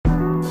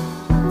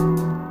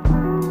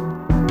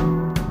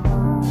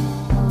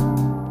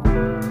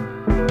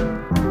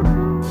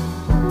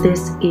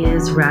This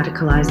is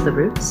Radicalize the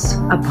Roots,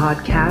 a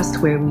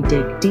podcast where we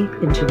dig deep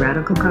into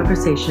radical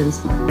conversations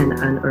and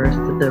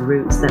unearth the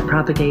roots that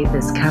propagate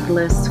this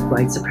capitalist,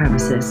 white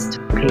supremacist,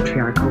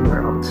 patriarchal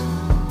world.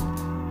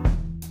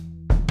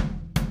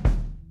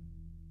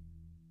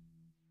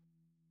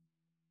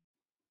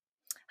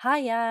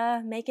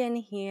 Hiya, Megan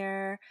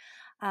here.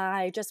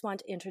 I just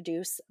want to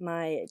introduce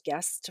my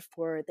guest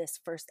for this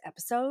first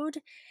episode.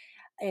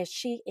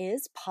 She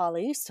is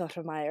Polly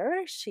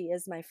Sotomayor. She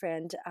is my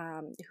friend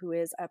who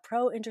is a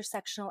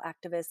pro-intersectional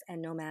activist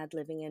and nomad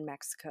living in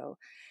Mexico.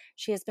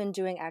 She has been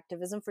doing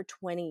activism for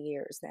 20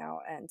 years now,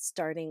 and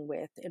starting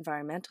with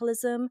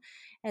environmentalism.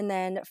 And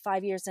then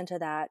 5 years into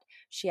that,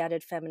 she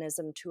added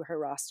feminism to her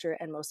roster,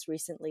 and most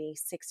recently,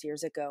 6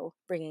 years ago,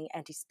 bringing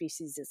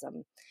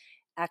anti-speciesism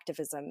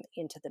activism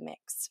into the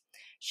mix.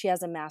 She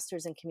has a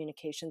master's in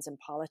communications and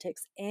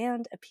politics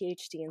and a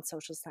PhD in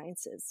social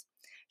sciences.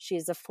 She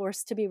is a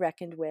force to be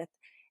reckoned with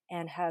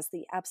and has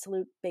the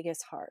absolute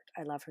biggest heart.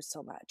 I love her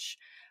so much.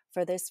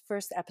 For this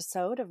first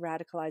episode of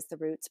Radicalize the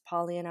Roots,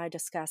 Polly and I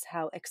discuss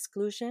how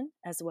exclusion,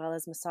 as well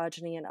as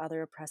misogyny and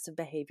other oppressive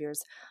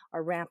behaviors,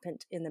 are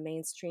rampant in the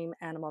mainstream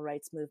animal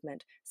rights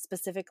movement,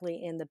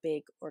 specifically in the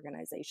big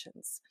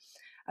organizations.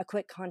 A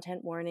quick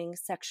content warning: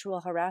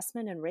 sexual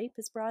harassment and rape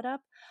is brought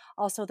up,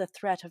 also the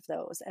threat of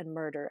those, and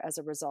murder as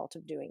a result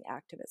of doing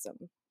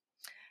activism.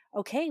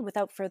 Okay,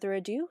 without further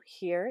ado,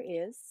 here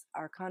is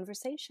our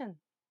conversation.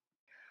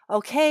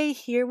 Okay,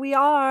 here we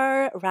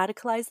are,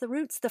 Radicalize the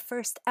Roots, the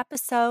first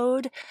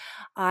episode.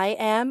 I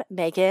am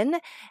Megan,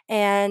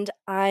 and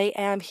I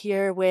am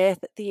here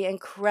with the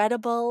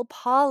incredible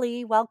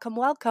Polly. Welcome,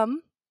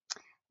 welcome.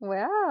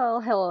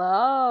 Well,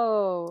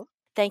 hello.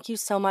 Thank you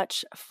so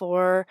much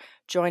for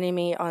joining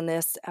me on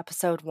this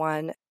episode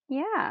 1.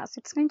 Yes,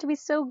 it's going to be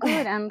so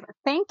good. And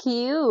thank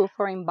you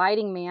for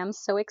inviting me. I'm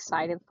so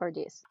excited for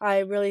this. I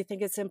really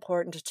think it's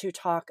important to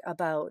talk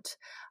about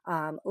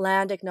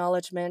land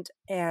acknowledgement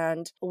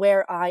and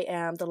where I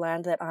am, the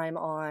land that I'm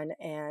on,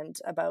 and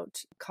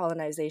about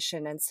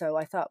colonization. And so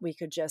I thought we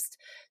could just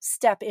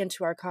step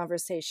into our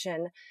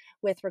conversation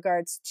with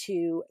regards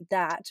to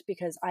that,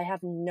 because I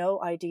have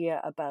no idea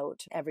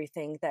about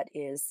everything that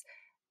is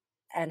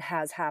and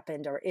has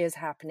happened or is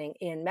happening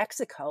in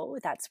Mexico.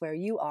 That's where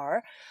you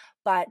are.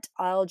 But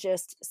I'll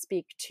just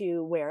speak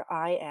to where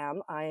I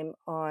am. I'm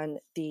on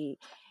the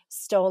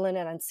stolen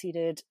and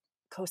unceded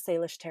Coast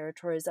Salish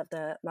territories of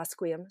the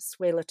Musqueam,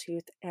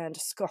 Tsleil-Waututh, and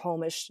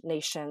Squamish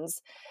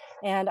nations.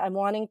 And I'm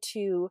wanting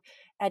to,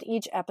 at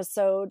each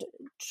episode,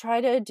 try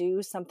to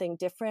do something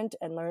different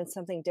and learn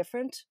something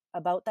different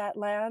about that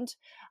land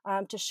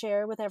to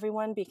share with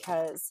everyone,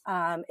 because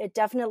it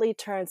definitely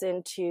turns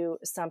into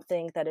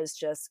something that is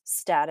just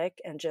static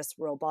and just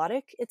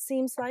robotic, it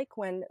seems like,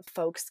 when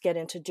folks get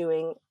into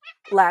doing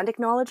land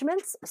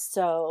acknowledgements.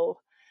 So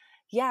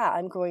yeah,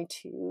 I'm going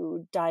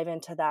to dive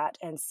into that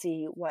and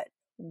see what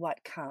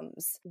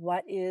comes.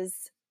 What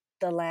is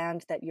the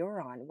land that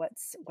you're on?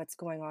 What's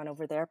going on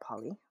over there,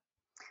 Polly?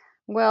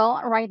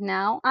 Well, right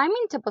now I'm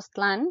in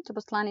Tepoztlan.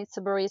 Tepoztlan is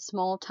a very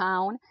small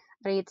town.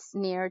 It's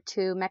near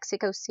to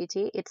Mexico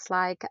City. It's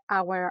like an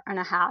hour and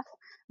a half,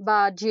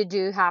 but you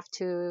do have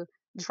to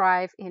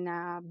drive in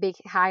a big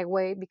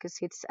highway because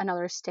it's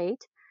another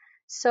state.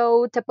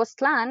 So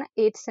Tepoztlan,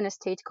 it's in a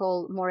state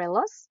called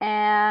Morelos,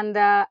 and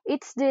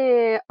it's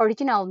the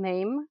original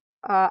name.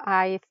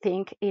 I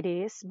think it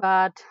is,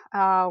 but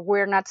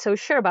we're not so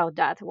sure about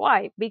that.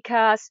 Why?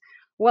 Because,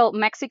 well,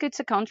 Mexico, it's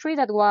a country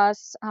that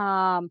was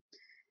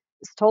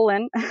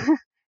stolen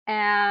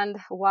and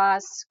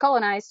was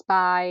colonized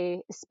by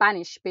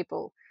Spanish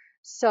people.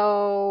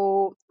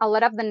 So a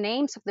lot of the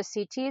names of the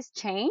cities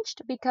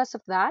changed because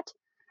of that.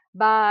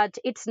 But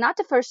it's not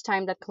the first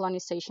time that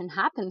colonization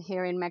happened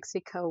here in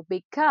Mexico,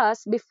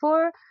 because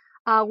before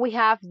we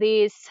have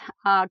these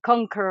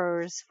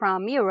conquerors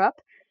from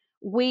Europe,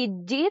 we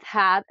did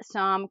have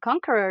some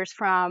conquerors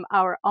from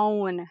our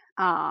own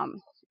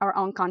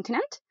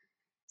continent.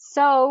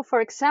 So,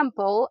 for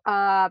example,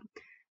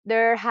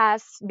 there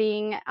has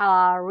been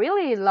a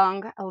really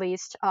long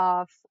list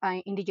of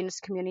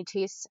indigenous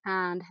communities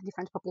and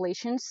different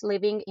populations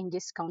living in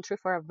this country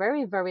for a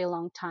very, very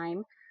long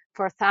time,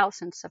 for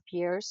thousands of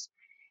years.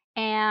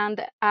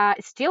 And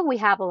still, we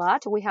have a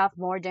lot. We have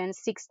more than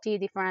 60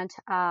 different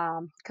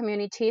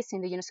communities,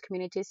 indigenous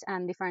communities,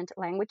 and different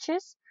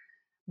languages.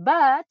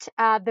 But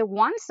the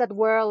ones that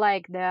were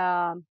like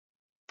the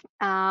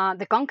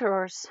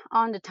conquerors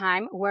on the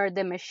time were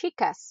the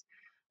Mexicas.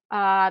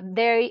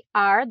 They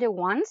are the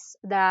ones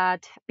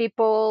that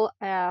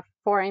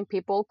foreign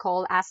people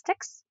call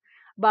Aztecs,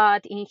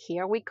 but in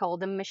here we call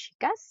them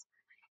Mexicas.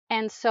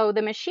 And so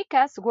the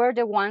Mexicas were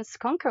the ones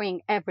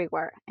conquering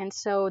everywhere. And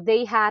so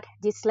they had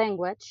this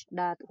language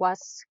that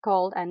was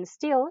called, and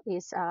still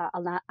is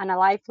an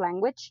alive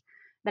language,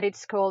 that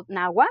it's called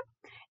Nahua.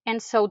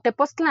 And so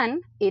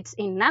Tepoztlan, it's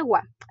in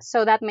Nahua.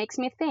 So that makes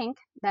me think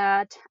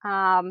that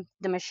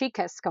the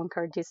Mexicas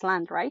conquered this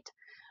land, right?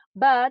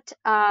 But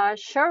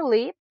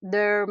surely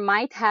there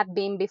might have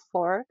been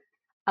before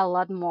a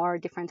lot more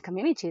different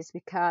communities,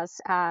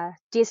 because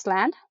this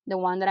land, the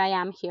one that I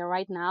am here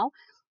right now,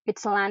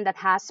 it's a land that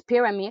has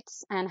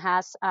pyramids and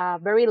has a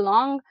very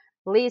long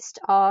list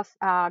of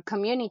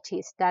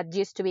communities that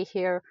used to be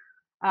here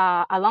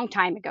a long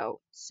time ago.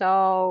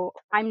 So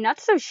I'm not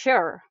so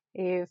sure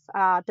if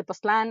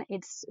Tepoztlan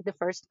is the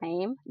first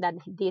name that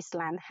this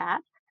land had,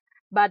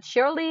 but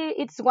surely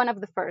it's one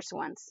of the first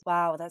ones.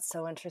 Wow, that's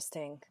so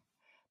interesting.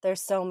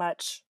 There's so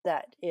much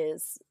that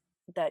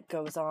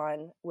goes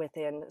on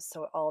within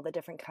all the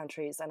different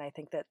countries, and I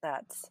think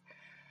that's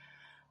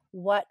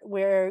what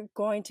we're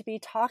going to be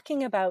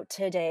talking about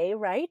today,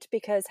 right?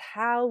 Because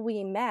how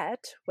we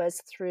met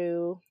was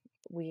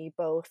we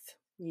both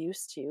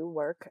used to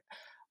work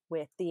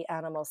with the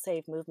Animal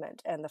Save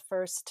movement, and the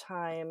first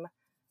time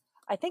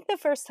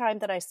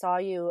that I saw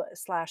you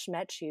 /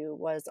 met you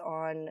was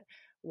on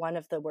one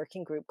of the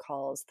working group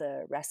calls,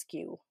 the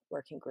rescue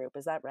working group.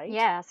 Is that right?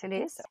 Yes, it I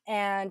think is. so.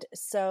 And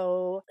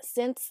so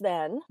since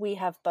then, we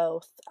have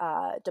both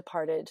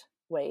departed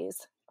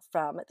ways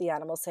from the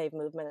Animal Save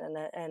movement,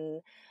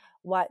 and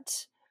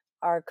what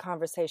our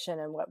conversation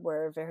and what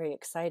we're very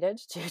excited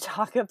to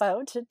talk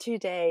about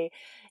today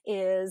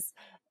is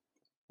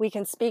we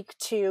can speak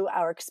to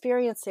our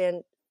experience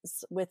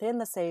within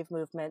the Save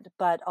movement,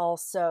 but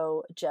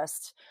also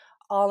just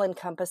all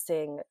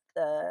encompassing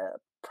the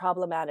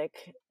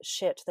problematic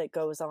shit that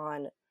goes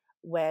on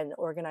when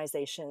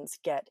organizations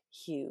get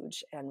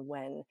huge, and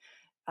when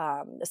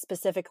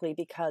specifically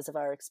because of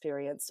our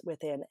experience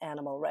within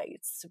animal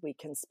rights, we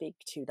can speak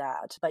to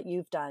that. But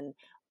you've done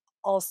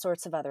all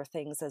sorts of other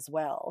things as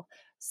well.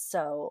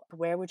 So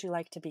where would you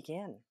like to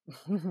begin?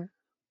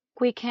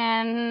 We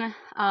can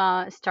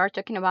start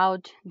talking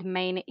about the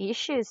main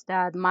issues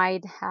that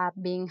might have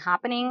been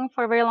happening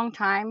for a very long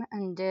time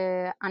in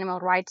the animal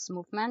rights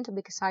movement,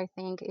 because I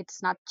think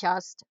it's not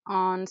just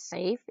on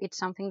SAFE, it's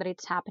something that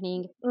it's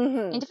happening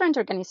in different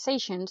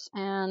organizations.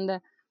 And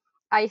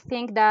I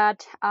think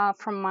that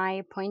from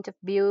my point of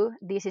view,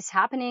 this is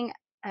happening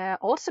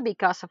also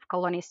because of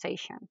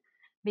colonization,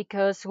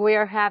 because we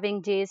are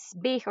having these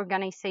big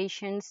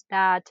organizations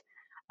that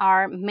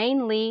are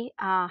mainly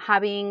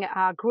having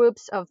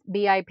groups of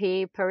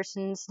VIP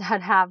persons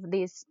that have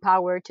this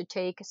power to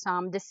take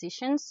some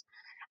decisions.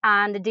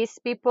 And these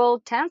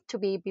people tend to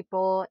be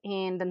people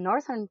in the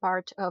northern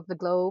part of the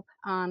globe,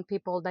 and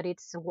people that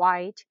it's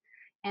white,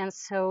 and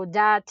so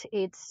that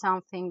it's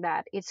something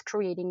that is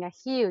creating a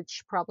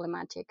huge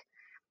problematic.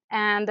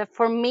 And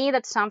for me,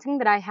 that's something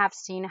that I have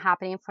seen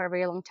happening for a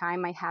very long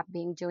time. I have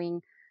been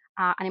doing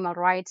animal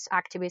rights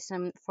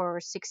activism for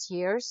 6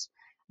 years,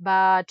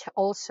 but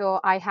also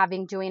I have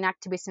been doing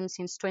activism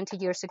since 20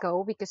 years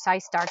ago, because I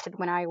started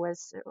when I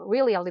was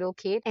really a little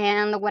kid.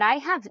 And what I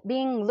have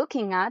been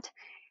looking at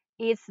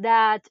is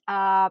that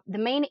the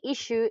main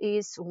issue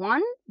is,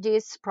 one,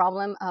 this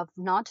problem of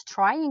not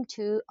trying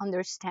to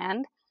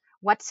understand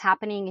what's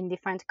happening in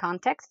different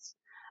contexts,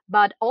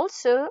 but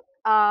also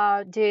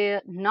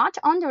the not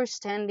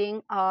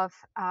understanding of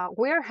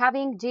we're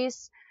having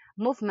this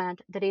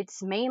movement that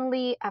it's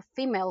mainly a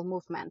female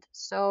movement.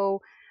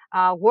 So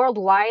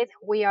worldwide,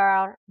 we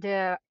are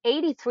the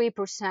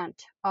 83%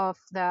 of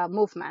the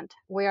movement.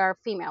 We are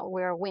female,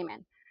 we are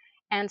women.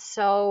 And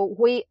so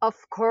we, of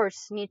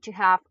course, need to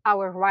have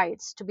our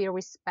rights to be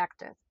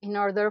respected in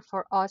order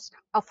for us,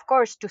 of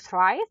course, to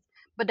thrive,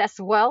 but as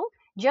well,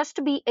 just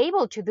to be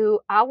able to do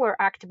our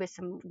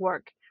activism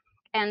work.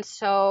 And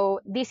so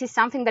this is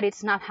something that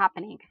it's not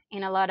happening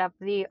in a lot of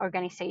the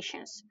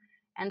organizations.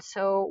 And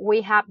so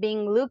we have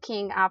been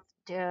looking at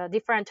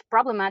different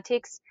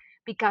problematics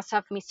because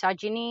of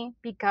misogyny,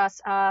 because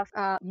of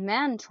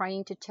men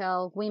trying to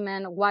tell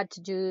women what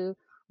to do,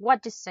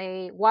 what to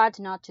say, what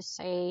not to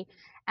say.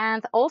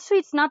 And also,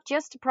 it's not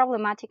just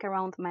problematic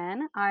around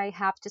men. I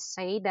have to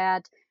say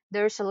that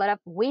there's a lot of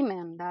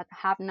women that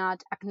have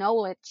not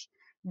acknowledged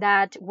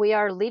that we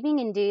are living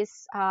in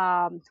this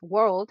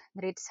world,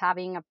 that it's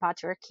having a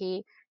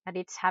patriarchy, that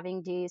it's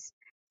having this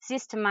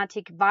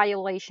systematic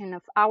violation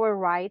of our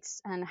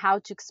rights and how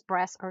to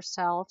express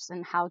ourselves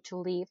and how to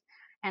live.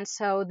 And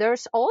so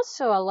there's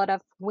also a lot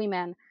of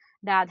women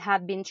that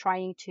have been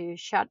trying to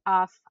shut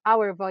off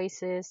our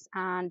voices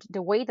and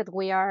the way that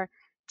we are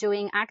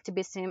doing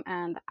activism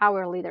and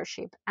our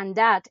leadership. And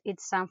that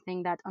it's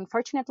something that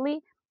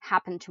unfortunately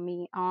happened to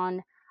me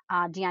on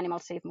the Animal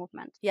Save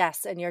movement.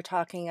 Yes, and you're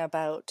talking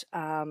about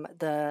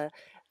the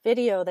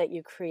video that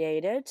you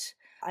created.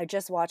 I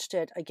just watched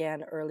it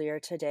again earlier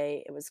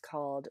today. It was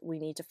called "We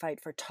Need to Fight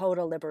for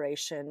Total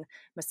Liberation.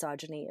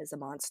 Misogyny is a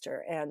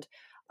Monster." And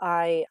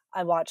I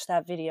watched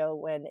that video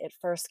when it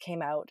first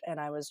came out, and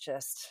I was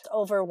just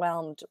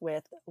overwhelmed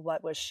with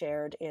what was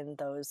shared in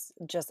those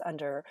just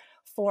under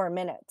 4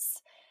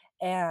 minutes.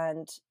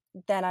 And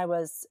then I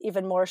was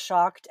even more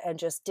shocked and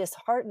just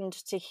disheartened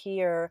to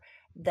hear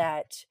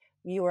that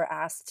you were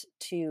asked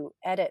to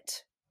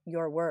edit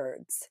your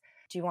words.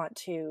 Do you want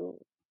to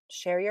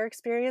share your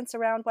experience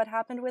around what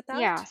happened with that?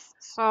 Yes.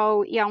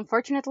 So, yeah,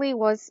 unfortunately, it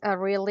was a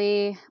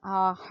really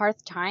hard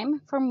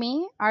time for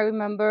me. I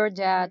remember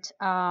that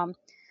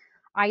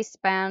I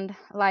spent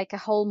like a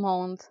whole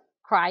month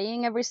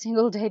crying every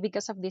single day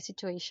because of this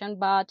situation.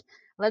 But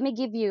let me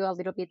give you a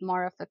little bit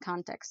more of the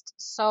context.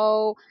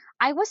 So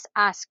I was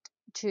asked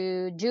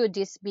to do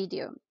this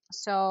video.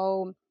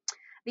 So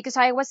because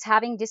I was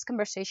having this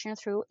conversation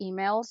through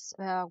emails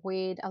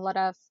with a lot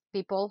of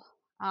people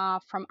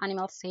from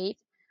Animal Safe,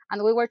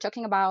 and we were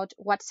talking about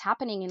what's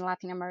happening in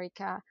Latin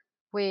America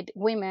with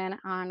women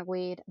and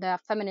with the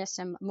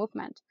feminism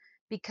movement.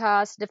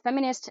 Because the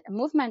feminist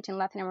movement in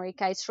Latin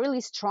America is really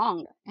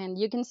strong, and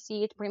you can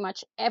see it pretty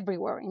much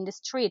everywhere in the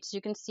streets.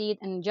 You can see it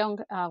in young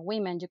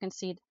women. You can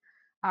see it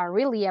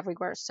really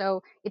everywhere.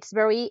 So it's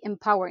very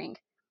empowering.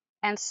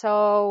 And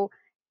so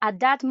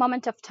at that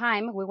moment of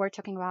time, we were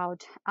talking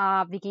about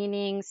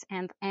beginnings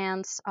and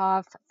ends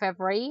of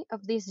February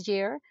of this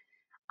year.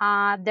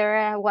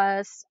 There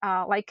was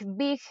like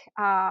big,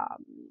 a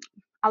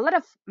lot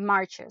of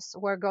marches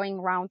were going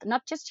around,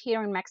 not just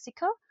here in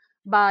Mexico,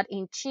 but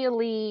in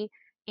Chile,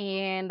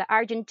 in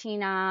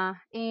Argentina,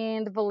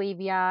 in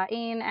Bolivia,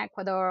 in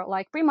Ecuador,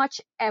 like pretty much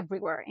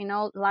everywhere in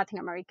all Latin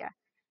America.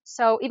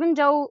 So even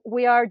though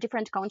we are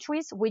different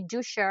countries, we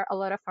do share a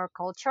lot of our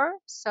culture.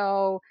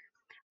 So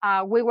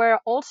we were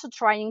also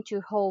trying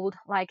to hold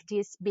like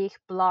this big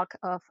block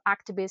of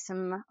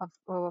activism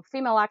of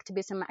female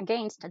activism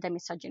against the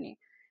misogyny,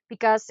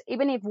 because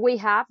even if we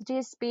have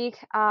this big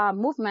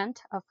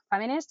movement of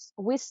feminists,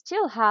 we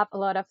still have a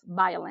lot of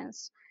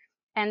violence.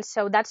 And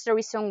so that's the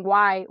reason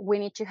why we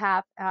need to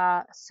have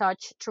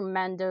such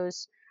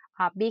tremendous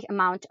big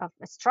amount of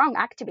strong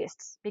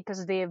activists,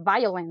 because the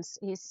violence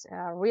is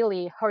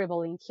really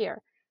horrible in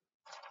here.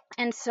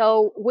 And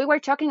so we were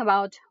talking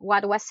about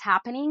what was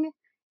happening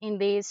in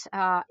these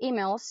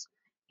emails,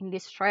 in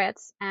these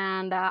threads,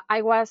 and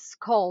I was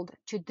called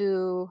to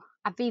do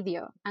a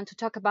video and to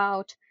talk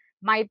about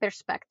my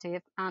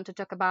perspective and to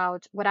talk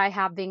about what I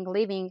have been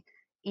living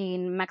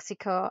in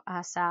Mexico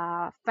as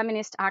a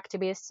feminist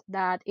activist,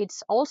 that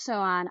it's also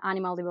an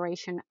animal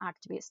liberation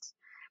activist.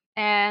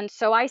 And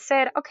so I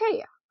said,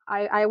 okay,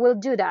 I will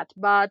do that.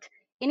 But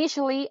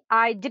initially,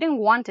 I didn't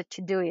want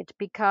to do it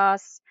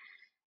because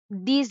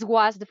this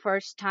was the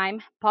first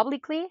time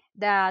publicly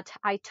that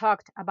I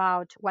talked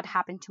about what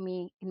happened to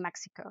me in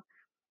Mexico.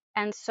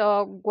 And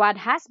so, what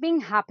has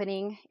been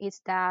happening is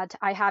that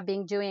I have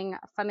been doing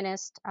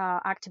feminist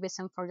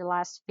activism for the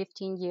last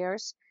 15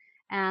 years.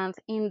 And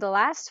in the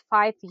last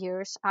 5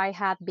 years, I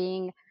have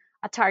been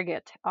a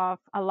target of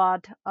a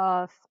lot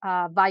of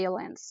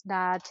violence.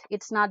 That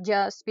it's not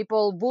just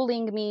people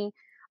bullying me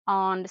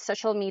on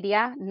social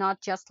media, not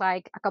just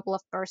like a couple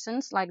of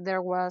persons. Like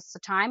there was a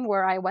time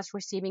where I was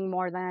receiving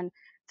more than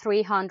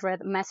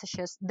 300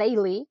 messages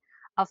daily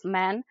of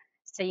men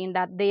saying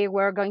that they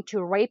were going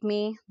to rape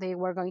me, they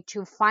were going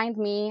to find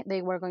me,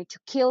 they were going to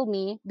kill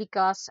me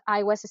because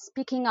I was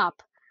speaking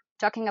up,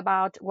 talking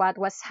about what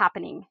was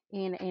happening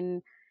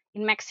in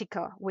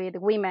Mexico with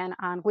women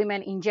and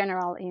women in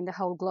general in the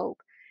whole globe.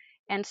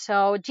 And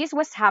so this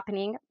was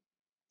happening,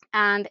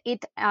 and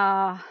it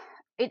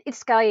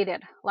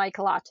escalated like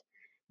a lot,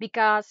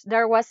 because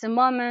there was a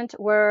moment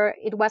where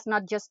it was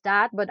not just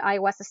that, but I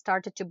was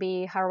started to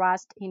be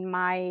harassed in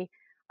my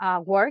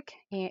work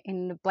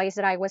in the place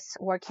that I was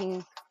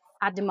working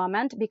at the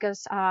moment,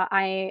 because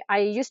I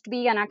used to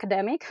be an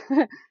academic.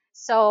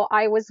 So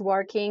I was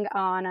working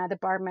on a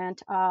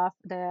department of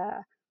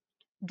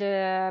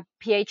the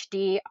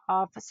PhD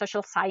of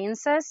social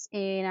sciences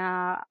in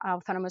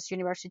autonomous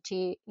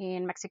university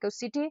in Mexico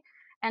City.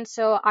 And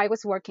so I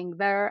was working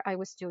there. I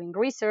was doing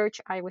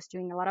research. I was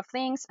doing a lot of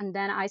things. And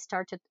then I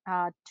started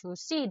to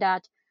see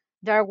that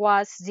there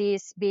was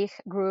this big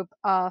group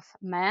of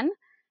men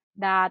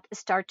that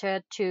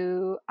started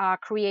to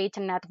create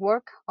a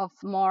network of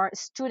more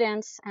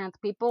students and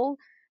people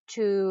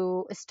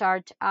to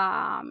start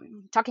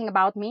talking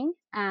about me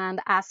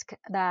and ask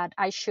that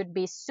I should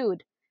be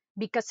sued.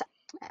 Because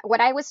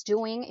what I was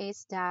doing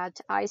is that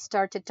I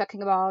started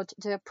talking about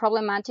the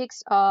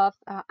problematics of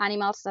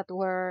animals that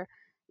were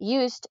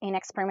used in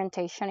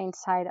experimentation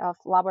inside of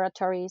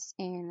laboratories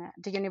in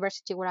the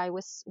university where I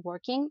was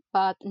working.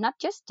 But not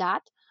just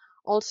that,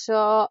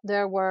 also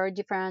there were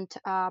different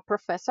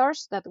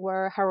professors that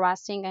were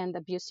harassing and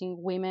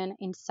abusing women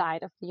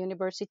inside of the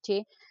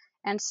university.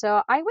 And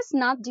so I was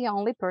not the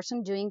only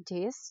person doing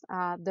this.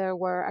 There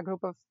were a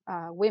group of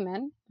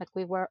women that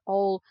we were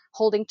all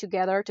holding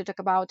together to talk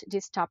about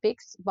these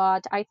topics.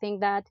 But I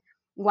think that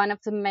one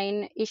of the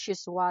main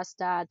issues was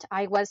that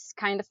I was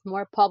kind of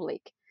more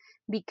public,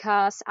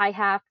 because I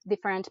have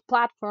different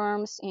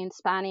platforms in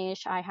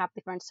Spanish. I have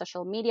different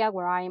social media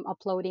where I'm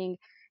uploading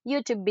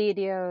YouTube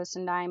videos,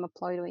 and I'm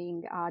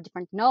uploading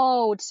different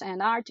notes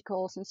and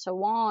articles and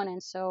so on.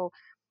 And so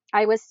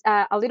I was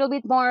a little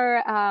bit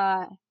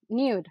more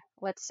nude,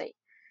 let's say.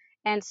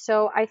 And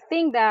so I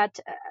think that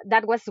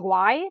that was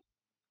why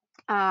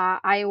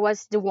I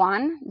was the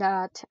one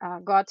that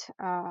got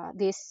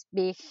this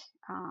big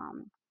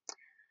um,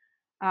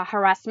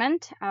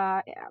 harassment.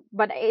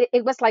 But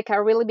it was like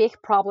a really big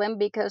problem,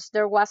 because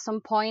there was some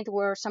point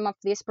where some of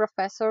these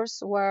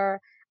professors were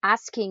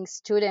asking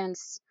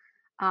students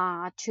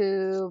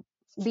to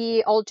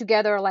be all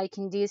together like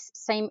in this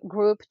same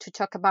group to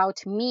talk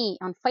about me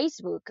on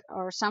Facebook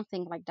or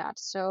something like that.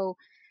 So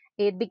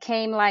it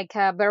became like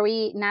a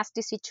very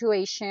nasty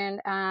situation,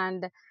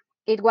 and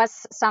it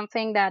was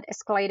something that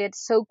escalated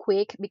so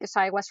quick because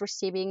I was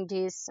receiving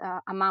this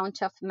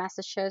amount of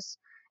messages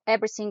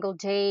every single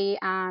day,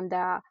 and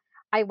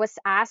I was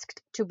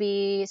asked to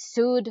be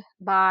sued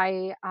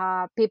by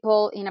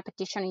people in a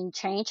petition in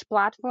Change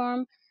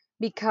platform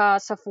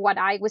because of what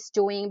I was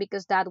doing,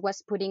 because that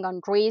was putting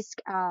on risk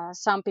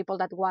some people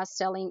that was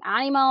selling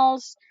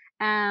animals,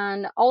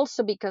 and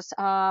also because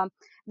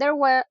there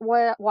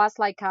was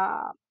like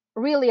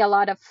really a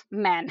lot of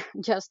men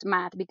just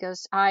mad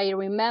because I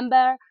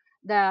remember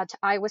that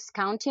I was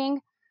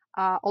counting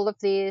all of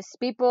these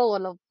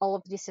people, all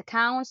of these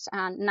accounts,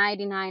 and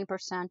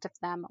 99% of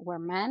them were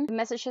men. The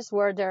messages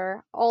were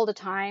there all the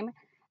time.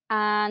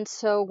 And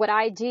so what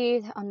I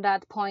did on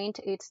that point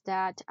is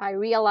that I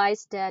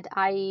realized that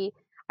I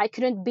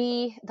couldn't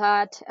be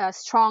that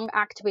strong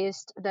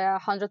activist the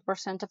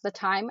 100% of the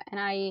time, and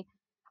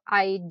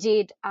I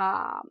did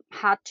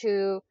had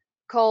to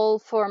call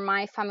for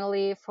my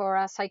family, for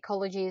a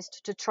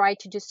psychologist, to try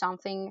to do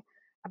something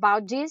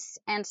about this.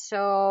 And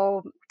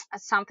so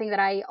something that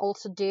I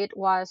also did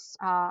was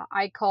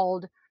I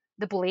called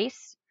the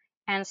police,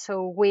 and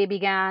so we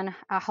began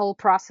a whole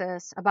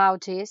process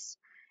about this.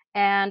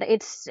 And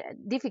it's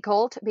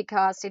difficult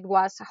because it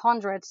was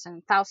hundreds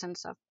and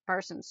thousands of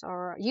persons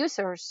or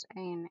users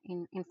in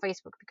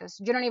Facebook, because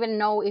you don't even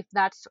know if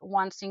that's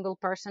one single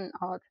person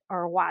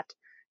or what.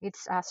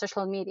 It's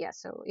social media,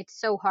 so it's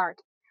so hard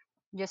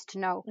just to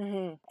know.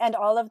 And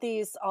all of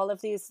these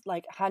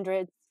like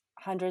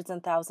hundreds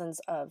and thousands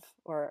of,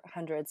 or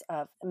hundreds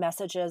of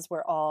messages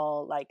were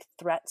all like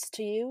threats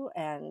to you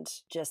and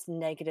just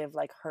negative,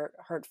 like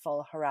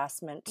hurtful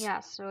harassment. Yeah,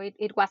 so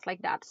it was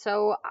like that.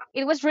 So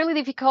it was really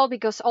difficult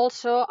because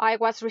also I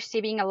was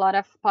receiving a lot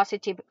of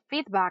positive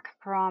feedback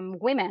from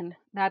women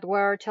that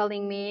were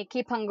telling me,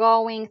 keep on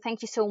going,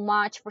 thank you so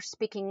much for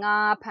speaking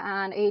up,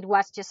 and it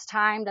was just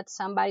time that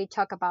somebody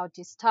talk about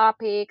these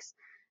topics.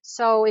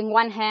 So in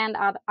one hand,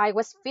 I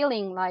was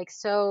feeling like,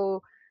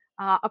 so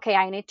okay,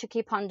 I need to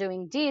keep on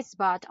doing this,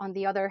 but on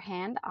the other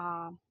hand,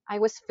 I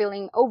was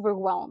feeling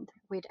overwhelmed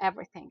with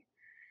everything.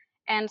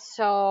 And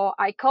so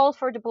I called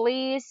for the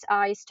police.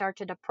 I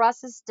started a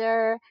process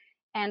there.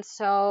 And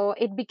so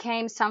it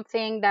became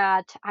something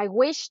that I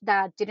wish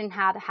that didn't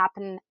have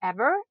happened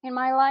ever in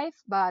my life,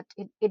 but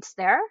it's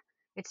there.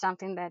 It's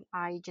something that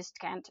I just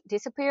can't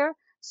disappear.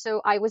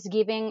 So I was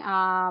giving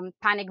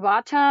panic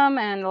button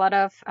and a lot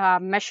of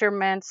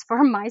measurements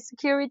for my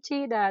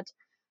security that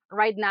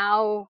right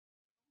now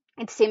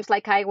it seems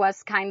like I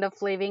was kind of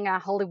living a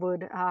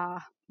Hollywood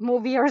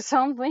movie or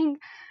something.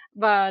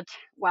 But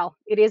well,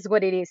 it is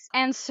what it is.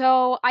 And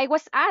so I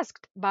was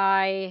asked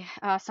by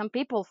some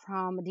people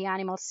from the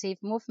Animal Safe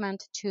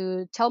movement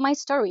to tell my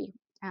story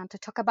and to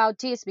talk about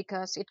this,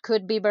 because it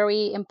could be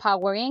very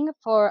empowering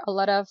for a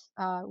lot of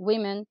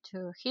women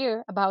to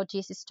hear about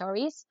these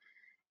stories.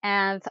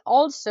 And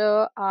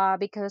also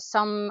because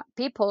some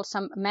people,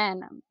 some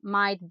men,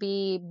 might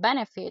be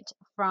benefit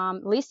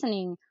from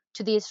listening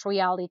to these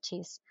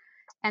realities.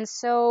 And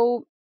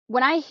so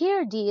when I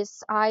hear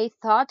this, I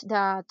thought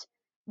that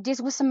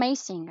this was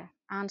amazing.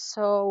 And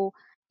so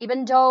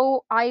even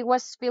though I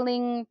was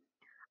feeling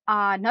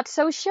not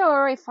so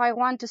sure if I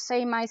want to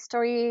say my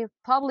story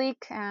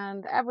public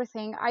and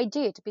everything, I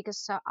did,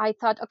 because I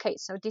thought, okay,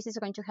 so this is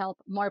going to help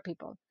more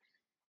people.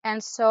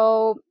 And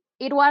so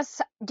it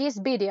was this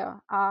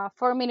video, a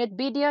 4-minute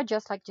video,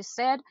 just like you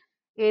said.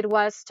 It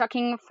was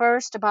talking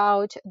first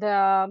about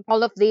the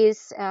all of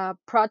these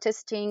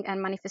protesting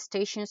and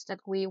manifestations that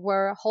we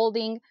were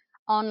holding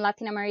on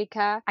Latin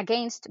America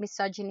against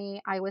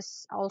misogyny. I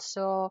was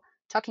also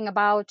talking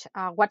about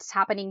what's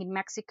happening in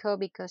Mexico,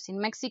 because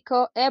in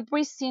Mexico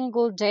every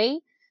single day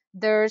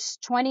there's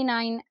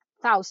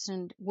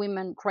 29,000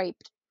 women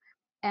raped,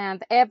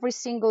 and every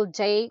single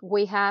day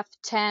we have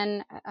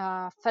 10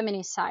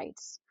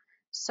 feminicides.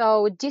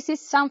 So this is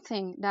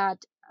something that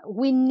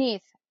we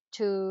need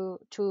to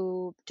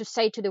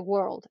say to the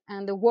world,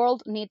 and the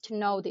world need to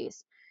know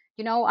this.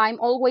 You know, I'm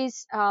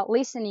always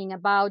listening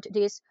about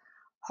these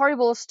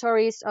horrible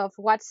stories of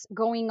what's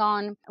going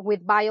on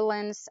with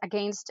violence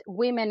against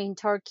women in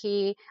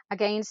Turkey,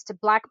 against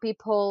black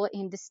people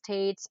in the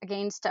States,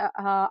 against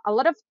a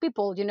lot of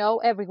people, you know,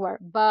 everywhere.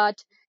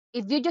 But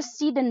if you just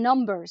see the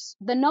numbers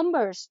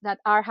that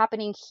are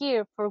happening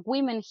here for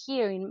women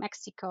here in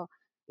Mexico,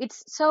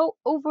 it's so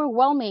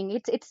overwhelming.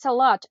 It's a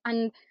lot,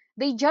 and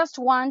they just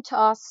want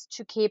us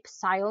to keep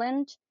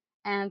silent,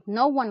 and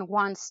no one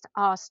wants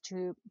us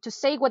to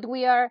say what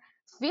we are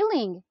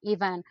feeling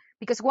even,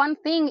 because one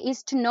thing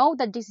is to know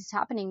that this is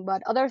happening,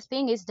 but other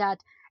thing is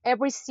that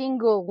every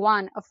single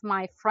one of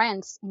my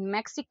friends in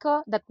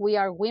Mexico, that we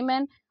are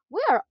women,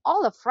 we are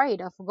all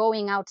afraid of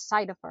going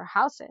outside of our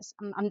houses.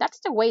 And that's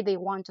the way they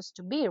want us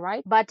to be,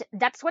 right? But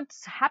that's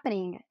what's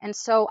happening. And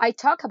so I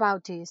talk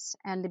about this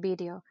in the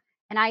video.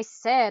 And I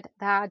said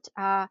that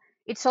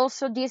it's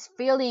also this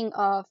feeling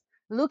of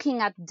looking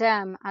at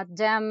them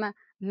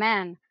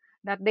men,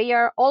 that they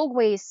are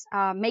always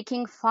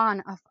making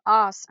fun of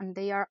us, and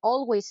they are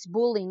always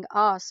bullying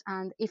us.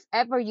 And if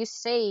ever you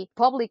say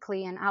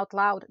publicly and out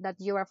loud that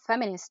you are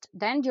feminist,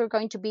 then you're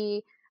going to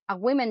be a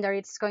woman that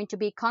it's going to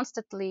be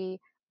constantly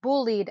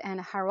bullied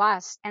and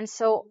harassed. And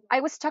so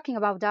I was talking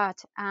about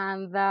that,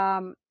 and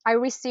I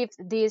received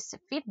this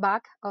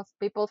feedback of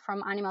people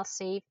from Animal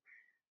Safe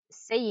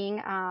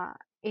saying,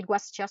 it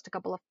was just a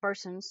couple of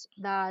persons,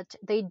 that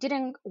they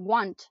didn't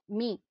want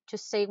me to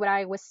say what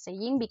I was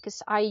saying,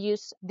 because I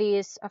used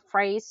this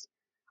phrase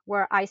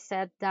where I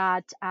said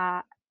that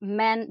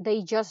men,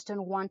 they just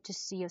don't want to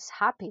see us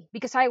happy,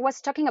 because I was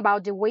talking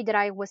about the way that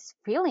I was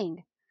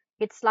feeling.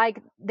 It's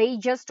like they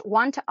just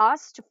want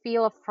us to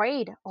feel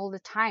afraid all the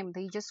time.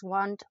 They just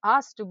want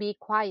us to be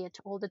quiet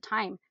all the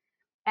time.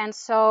 And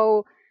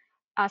so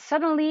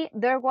suddenly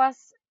there was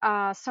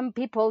some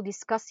people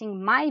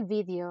discussing my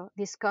video,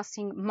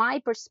 discussing my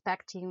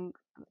perspective,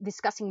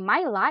 discussing my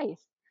life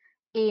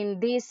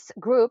in these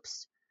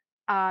groups,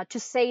 to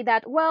say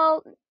that,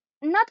 well,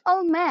 not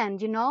all men,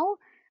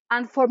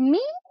 and for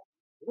me,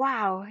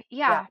 wow,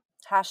 Yeah. yeah.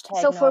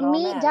 Hashtag So for not all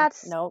me, men.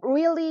 that's Nope.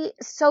 really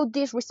so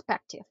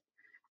disrespectful,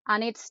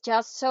 and it's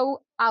just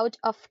so out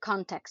of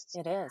context.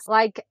 It is.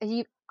 Like,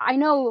 I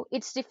know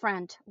it's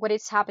different what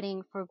is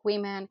happening for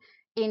women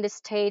in the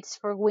States,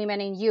 for women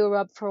in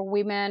Europe, for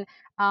women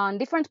in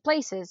different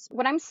places.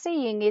 What I'm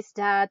saying is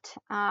that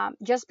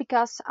just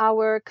because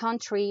our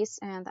countries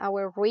and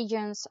our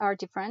regions are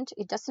different,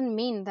 it doesn't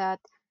mean that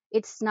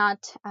it's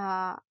not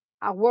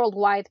a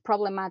worldwide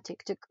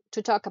problematic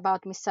to talk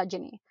about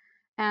misogyny.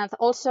 And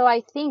also,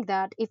 I think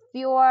that if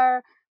you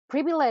are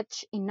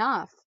privileged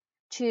enough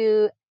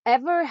to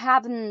ever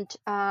haven't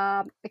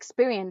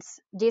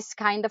experienced this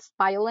kind of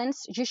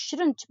violence, you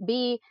shouldn't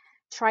be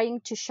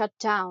trying to shut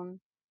down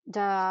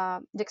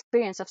the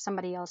experience of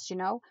somebody else.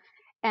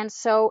 And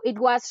so it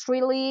was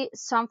really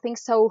something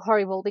so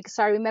horrible, because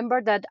I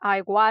remember that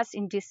I was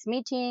in this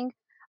meeting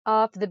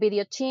of the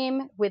video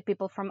team with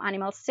people from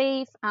Animal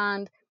Safe,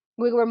 and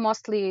we were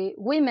mostly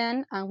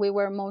women, and we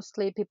were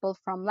mostly people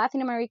from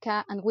Latin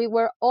America, and we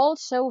were all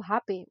so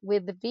happy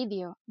with the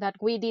video that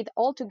we did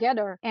all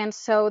together. And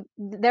so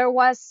there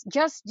was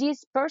just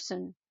this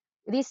person,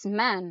 this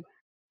man,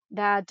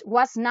 that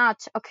was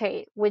not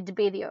okay with the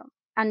video.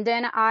 And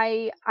then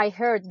I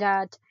heard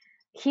that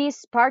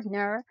his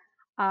partner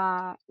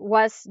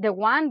was the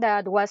one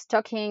that was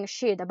talking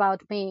shit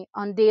about me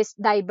on this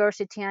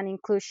diversity and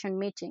inclusion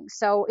meeting.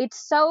 So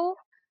it's so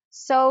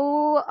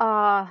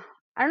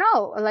I don't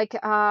know, like,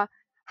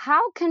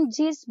 how can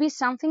this be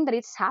something that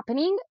is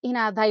happening in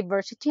a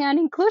diversity and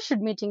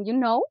inclusion meeting?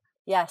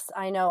 Yes,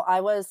 I know.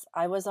 I was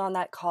on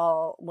that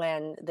call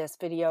when this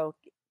video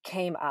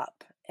came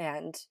up,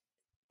 and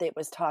it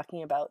was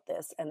talking about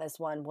this, and this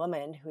one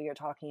woman who you're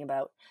talking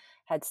about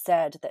had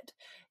said that,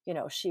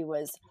 she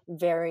was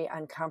very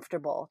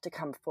uncomfortable to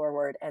come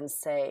forward and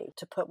say,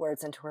 to put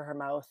words into her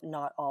mouth,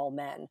 not all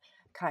men,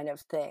 kind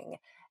of thing.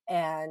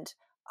 And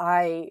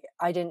I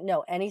didn't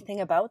know anything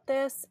about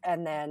this,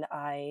 and then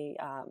I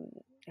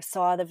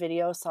saw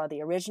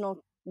the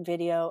original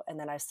video, and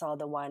then I saw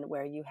the one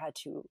where you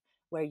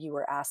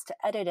were asked to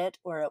edit it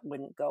or it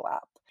wouldn't go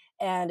up.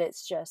 And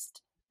it's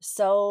just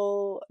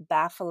so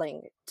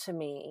baffling to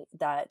me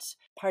that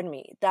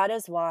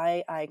is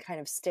why I kind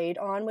of stayed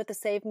on with the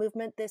Save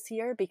movement this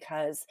year,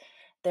 because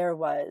there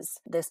was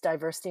this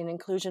diversity and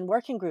inclusion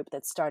working group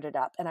that started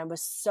up, and I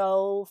was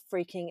so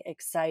freaking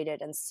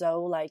excited and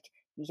so like,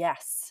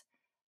 yes.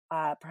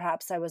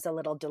 Perhaps I was a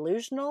little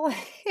delusional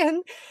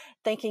in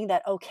thinking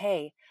that,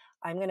 okay,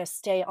 I'm going to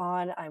stay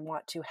on. I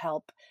want to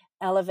help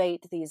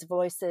elevate these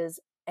voices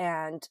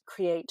and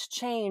create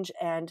change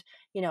and,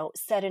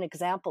 set an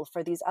example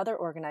for these other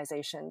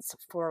organizations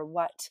for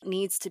what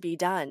needs to be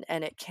done.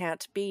 And it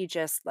can't be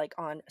just like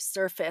on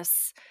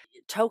surface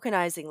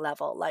tokenizing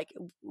level. Like,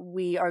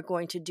 we are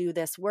going to do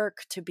this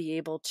work to be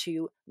able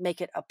to make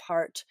it a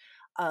part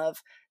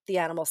of the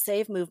Animal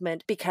Save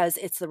movement because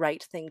it's the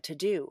right thing to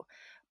do.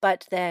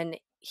 But then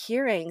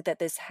hearing that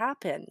this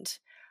happened,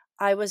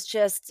 I was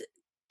just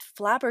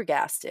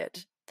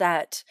flabbergasted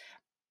that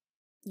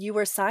you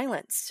were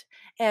silenced.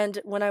 And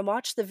when I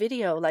watched the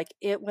video, like,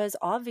 it was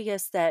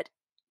obvious that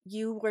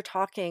you were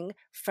talking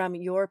from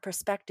your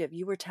perspective.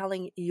 You were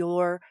telling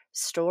your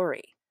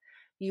story.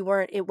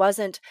 It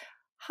wasn't,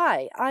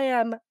 hi, I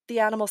am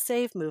the Animal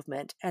Save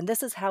movement, and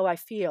this is how I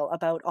feel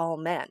about all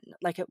men.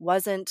 Like, it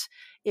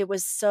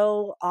was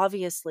so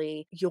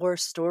obviously your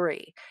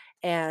story.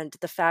 And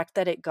the fact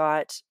that it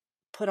got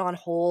put on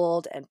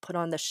hold and put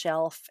on the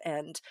shelf,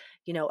 and,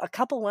 a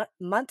couple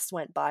months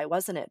went by,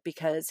 wasn't it?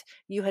 Because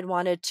you had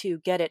wanted to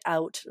get it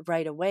out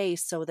right away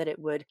so that it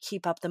would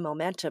keep up the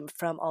momentum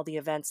from all the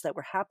events that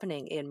were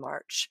happening in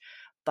March.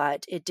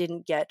 But it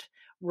didn't get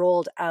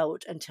rolled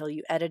out until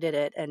you edited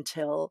it,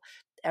 until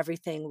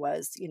everything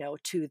was,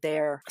 to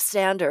their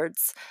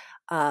standards,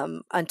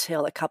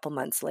 until a couple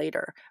months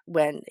later,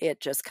 when it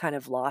just kind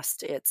of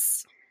lost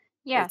its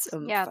Yes,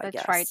 oomph, yeah, I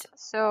that's right. guess.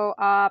 So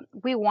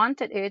we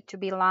wanted it to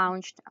be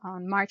launched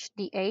on March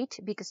the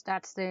 8th, because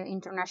that's the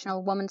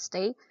International Women's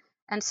Day.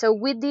 And so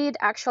we did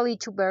actually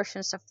two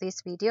versions of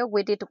this video.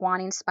 We did one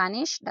in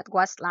Spanish that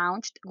was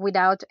launched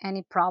without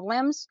any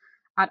problems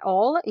at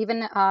all.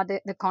 Even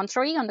the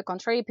contrary, on the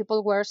contrary,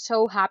 people were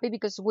so happy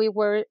because we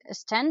were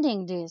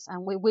standing this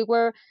and we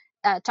were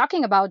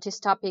talking about this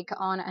topic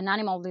on an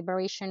animal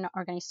liberation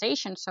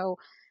organization. So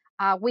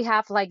we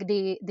have like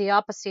the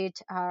opposite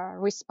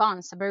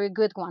response, a very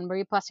good one,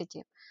 very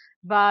positive.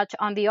 But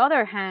on the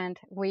other hand,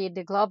 with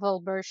the global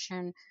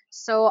version,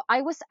 so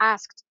I was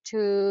asked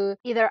to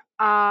either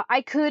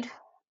I could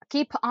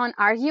keep on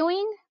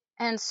arguing,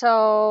 and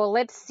so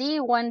let's see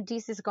when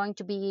this is going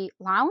to be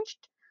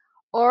launched,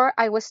 or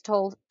I was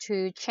told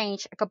to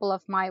change a couple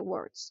of my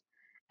words.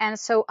 And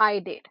so I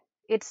did.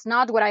 It's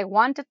not what I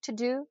wanted to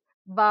do,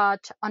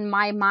 but on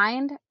my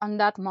mind, on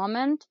that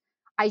moment,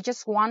 I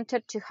just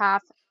wanted to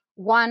have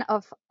one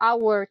of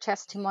our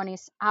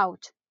testimonies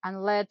out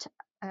and let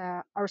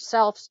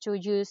ourselves to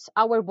use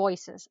our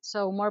voices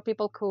so more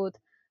people could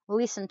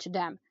listen to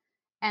them.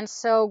 And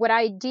so what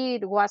I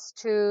did was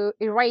to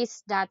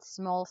erase that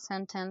small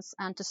sentence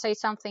and to say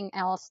something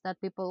else that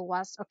people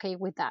was okay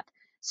with that.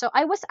 So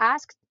I was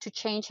asked to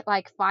change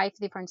like 5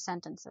 different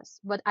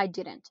sentences, but I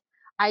didn't.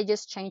 I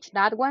just changed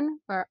that one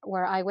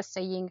where I was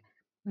saying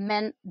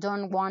men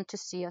don't want to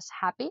see us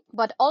happy.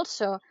 But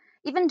also,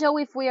 even though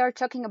if we are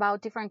talking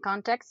about different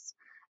contexts,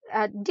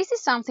 this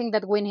is something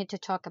that we need to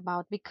talk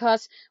about,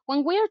 because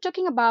when we are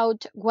talking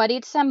about what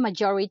is a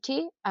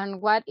majority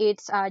and what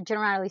is a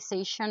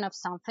generalization of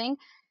something,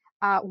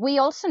 we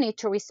also need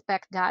to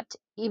respect that,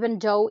 even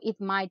though it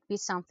might be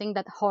something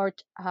that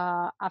hurt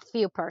a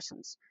few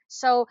persons.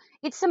 So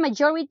it's a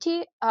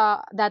majority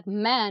that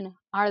men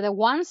are the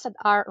ones that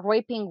are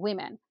raping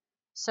women.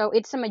 So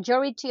it's a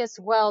majority as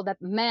well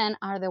that men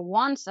are the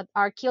ones that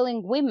are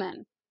killing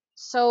women.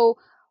 So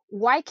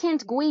why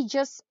can't we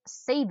just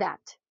say that?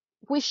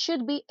 We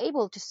should be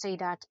able to say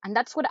that. And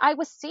that's what I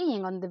was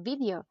saying on the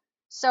video.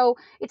 So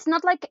it's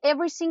not like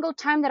every single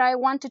time that I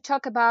want to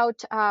talk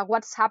about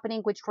what's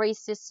happening with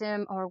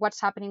racism or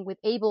what's happening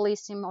with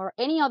ableism or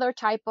any other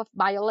type of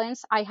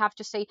violence, I have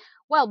to say,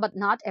 well, but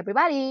not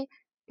everybody.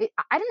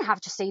 I don't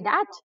have to say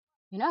that,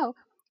 you know.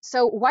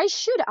 So why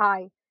should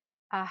I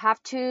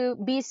have to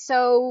be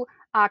so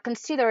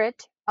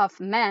considerate of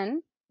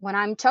men when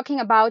I'm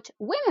talking about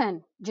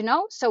women, you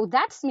know? So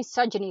that's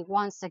misogyny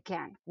once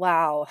again.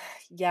 Wow.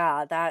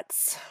 Yeah, that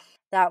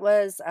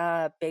was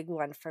a big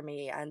one for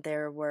me. And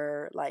there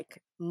were like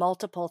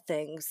multiple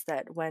things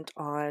that went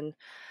on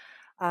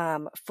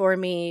for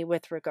me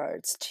with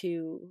regards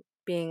to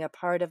being a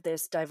part of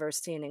this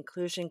diversity and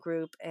inclusion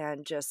group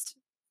and just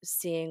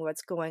seeing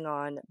what's going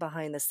on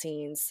behind the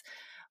scenes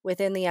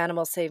within the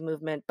Animal Save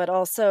movement. But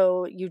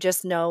also, you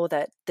just know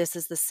that this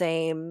is the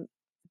same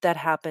that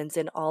happens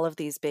in all of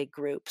these big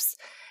groups.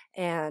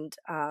 And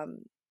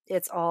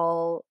it's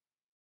all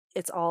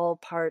it's all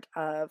part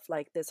of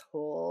like this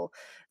whole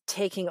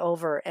taking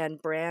over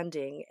and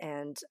branding.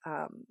 And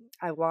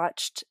I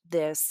watched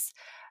this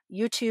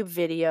YouTube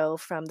video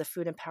from the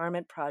Food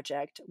Empowerment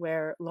Project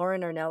where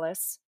Lauren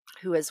Ornelas,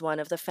 who is one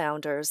of the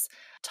founders,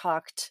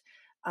 talked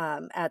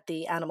at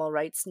the Animal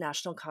Rights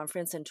National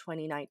Conference in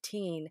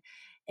 2019.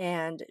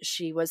 And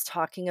she was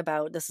talking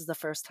about, this is the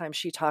first time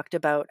she talked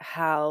about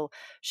how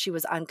she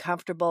was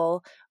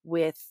uncomfortable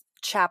with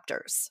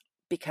chapters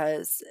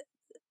because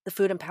the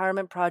Food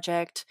Empowerment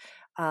Project,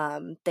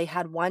 they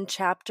had one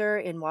chapter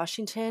in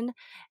Washington,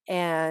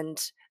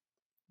 and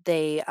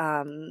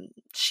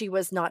she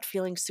was not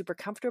feeling super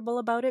comfortable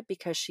about it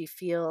because she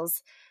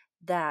feels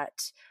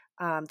that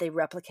they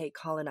replicate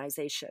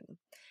colonization.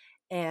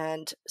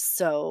 And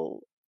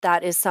so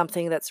that is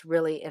something that's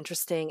really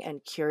interesting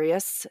and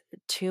curious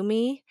to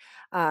me.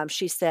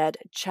 She said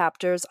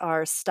chapters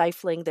are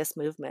stifling this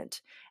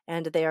movement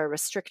and they are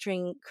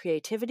restricting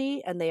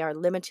creativity and they are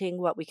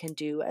limiting what we can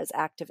do as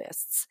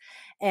activists.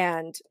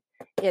 And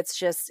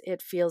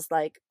it feels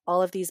like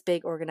all of these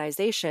big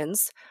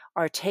organizations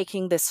are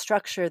taking this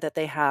structure that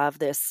they have,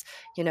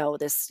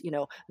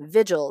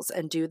 vigils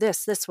and do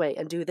this way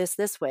and do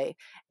this way,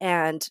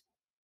 and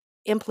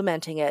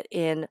implementing it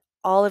in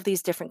all of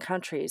these different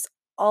countries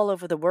all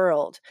over the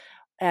world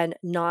and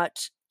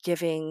not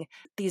giving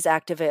these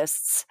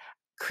activists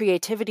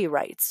creativity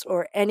rights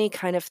or any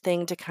kind of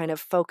thing to kind of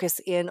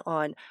focus in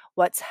on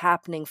what's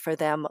happening for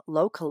them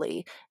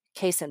locally.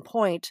 Case in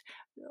point,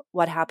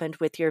 what happened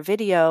with your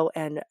video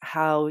and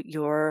how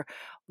you're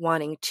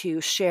wanting to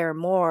share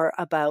more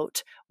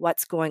about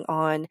what's going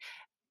on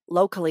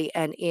locally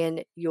and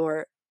in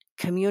your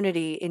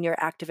community, in your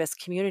activist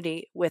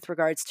community with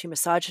regards to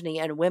misogyny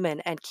and women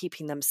and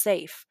keeping them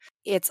safe.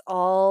 It's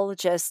all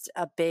just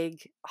a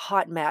big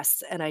hot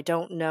mess. And I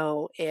don't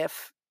know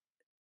if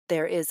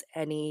there is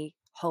any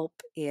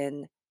hope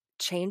in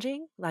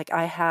changing. Like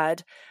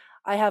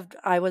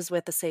I was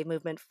with the Save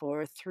movement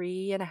for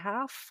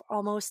 3.5,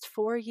 almost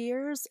 4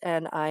 years,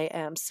 and I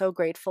am so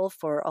grateful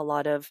for a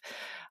lot of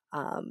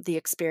the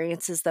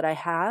experiences that I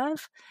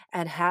have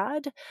and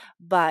had.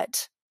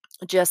 But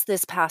just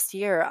this past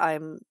year,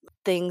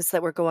 things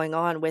that were going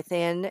on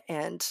within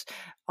and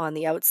on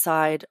the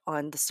outside,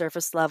 on the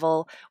surface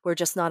level, were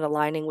just not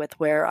aligning with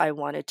where I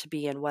wanted to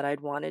be and what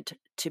I'd wanted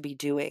to be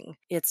doing.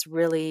 It's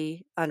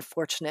really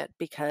unfortunate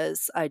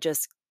because I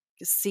just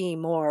see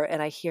more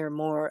and I hear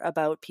more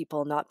about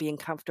people not being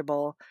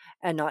comfortable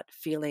and not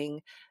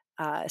feeling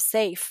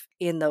safe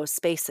in those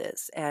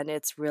spaces, and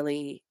it's Yeah,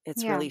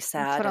 really it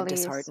sad and totally is.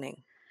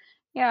 disheartening.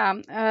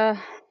 Yeah,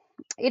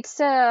 it's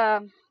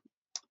a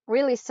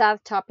really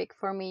sad topic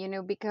for me,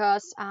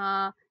 because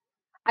I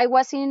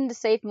was in the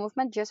Safe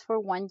movement just for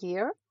 1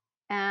 year,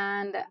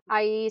 and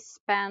I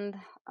spent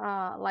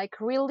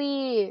like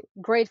really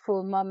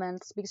grateful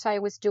moments because I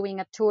was doing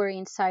a tour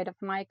inside of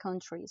my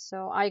country.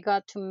 So I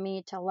got to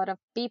meet a lot of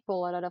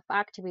people, a lot of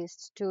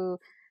activists to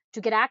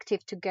get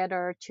active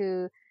together,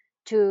 to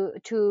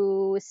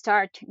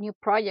start new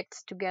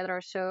projects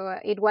together. So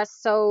it was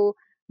so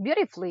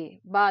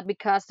beautifully, but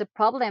because the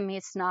problem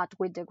is not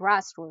with the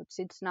grassroots,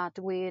 it's not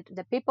with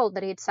the people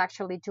that it's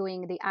actually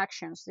doing the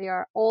actions. They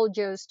are all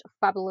just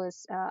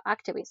fabulous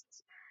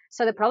activists.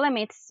 So the problem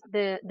is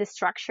the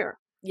structure.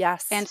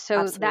 And Yes, so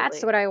that's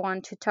absolutely. what I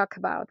want to talk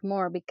about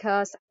more,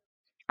 because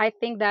I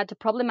think that the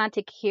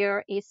problematic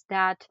here is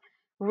that,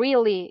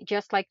 really,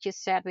 just like you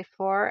said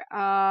before,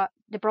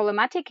 the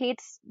problematic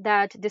is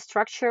that the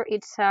structure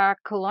it's a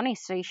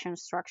colonization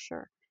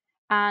structure,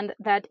 and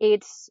that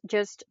it's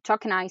just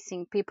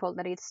tokenizing people,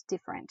 that it's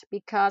different.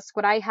 Because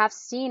what I have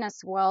seen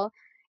as well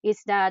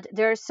is that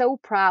they're so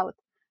proud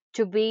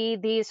to be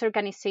these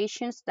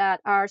organizations that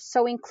are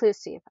so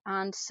inclusive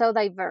and so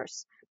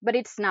diverse, but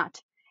it's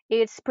not.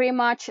 It's pretty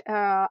much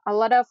a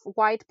lot of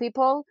white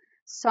people,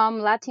 some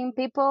Latin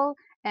people,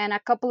 and a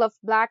couple of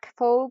black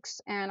folks,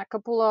 and a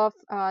couple of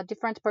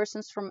different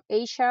persons from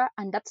Asia,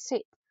 and that's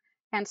it.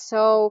 And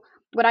so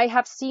what I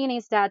have seen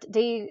is that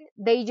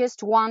they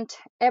just want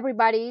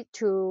everybody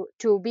to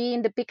be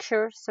in the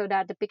picture, so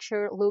that the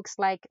picture looks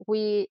like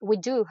we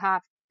do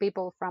have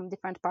people from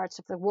different parts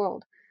of the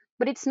world.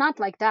 But it's not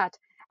like that.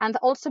 And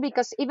also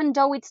because even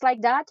though it's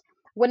like that,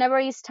 whenever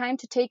it's time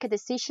to take a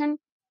decision,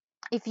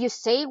 if you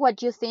say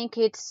what you think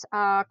it's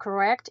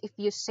correct, if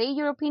you say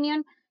your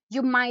opinion,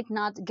 you might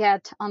not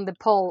get on the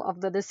poll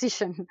of the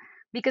decision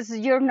because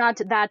you're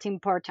not that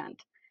important.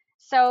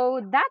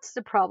 So that's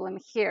the problem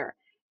here.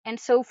 And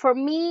so for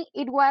me,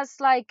 it was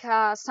like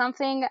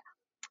something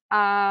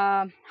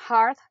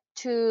hard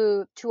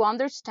to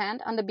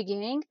understand on the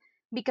beginning,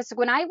 because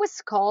when I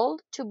was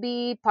called to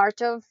be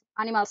part of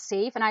Animal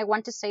Safe, and I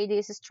want to say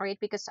this straight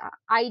because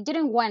I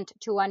didn't went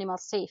to Animal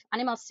Safe.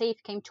 Animal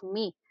Safe came to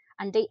me,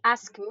 and they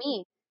asked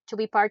me to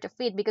be part of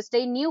it because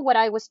they knew what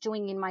I was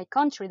doing in my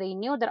country. They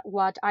knew that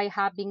what I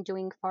have been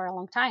doing for a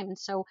long time, and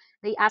so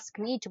they asked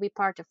me to be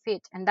part of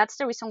it. And that's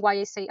the reason why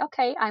I say,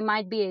 okay, I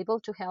might be able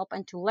to help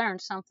and to learn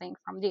something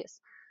from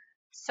this.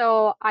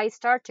 So I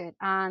started,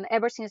 and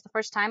ever since the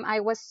first time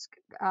I was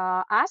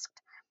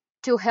asked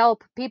to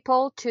help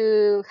people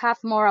to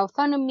have more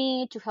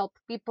autonomy, to help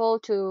people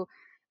to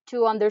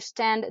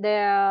understand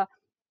the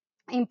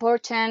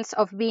importance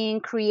of being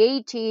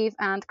creative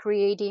and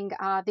creating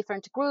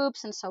different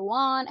groups and so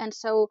on. And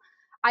so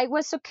I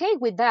was okay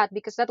with that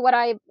because that's what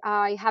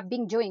I have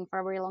been doing for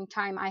a very long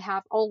time. I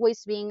have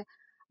always been,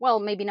 well,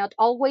 maybe not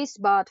always,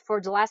 but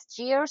for the last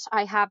years,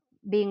 I have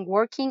been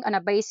working on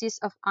a basis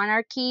of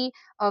anarchy,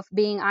 of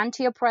being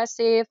anti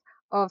oppressive,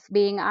 of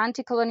being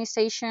anti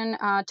colonization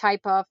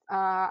type of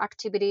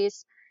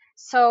activities.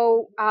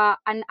 So,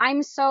 and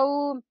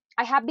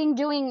I have been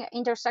doing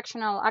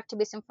intersectional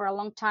activism for a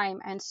long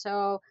time, and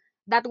so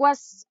that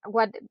was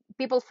what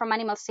people from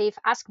Animal Safe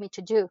asked me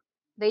to do.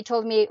 They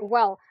told me,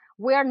 "Well,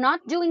 we're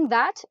not doing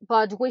that,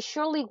 but we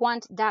surely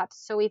want that.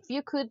 So if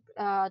you could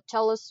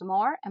tell us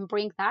more and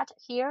bring that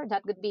here,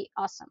 that would be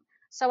awesome."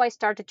 So I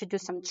started to do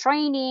some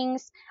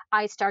trainings.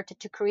 I started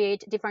to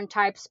create different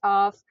types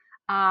of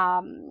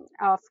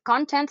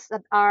contents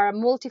that are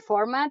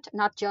multi-format,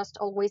 not just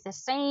always the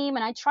same.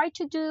 And I try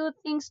to do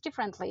things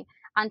differently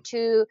and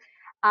to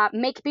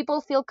make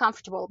people feel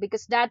comfortable,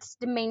 because that's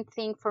the main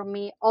thing for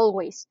me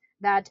always.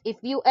 That if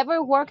you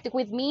ever worked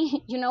with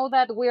me, you know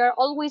that we are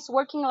always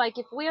working like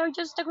if we are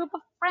just a group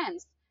of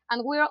friends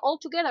and we're all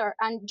together,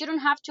 and you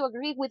don't have to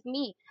agree with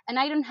me, and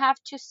I don't have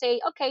to say,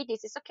 okay,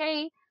 this is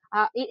okay.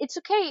 It's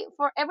okay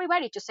for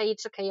everybody to say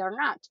it's okay or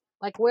not.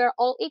 Like, we're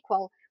all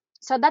equal.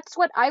 So that's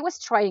what I was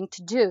trying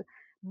to do.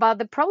 But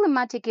the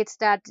problematic is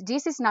that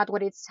this is not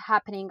what is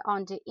happening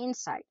on the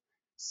inside.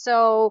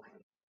 So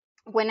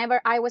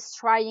whenever I was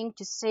trying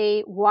to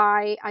say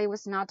why I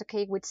was not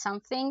okay with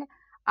something,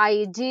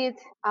 I did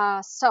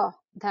saw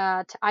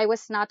that I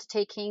was not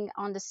taking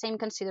on the same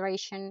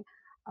consideration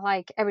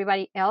like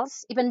everybody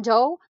else, even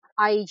though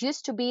I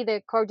used to be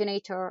the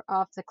coordinator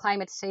of the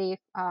climate safe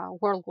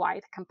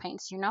worldwide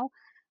campaigns.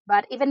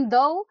 But even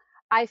though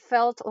I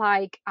felt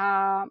like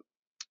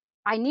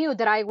I knew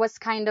that I was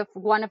kind of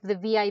one of the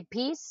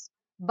VIPs,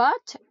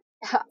 but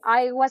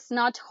I was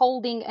not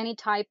holding any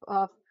type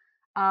of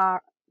uh,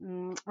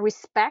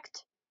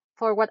 respect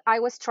for what I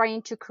was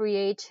trying to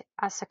create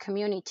as a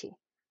community.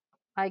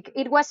 Like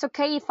it was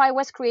okay if I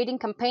was creating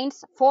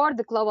campaigns for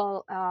the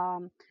global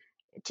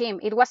team.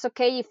 It was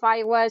okay if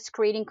I was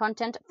creating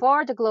content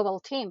for the global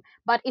team.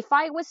 But if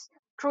I was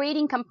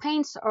creating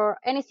campaigns or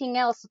anything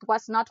else, it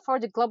was not for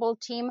the global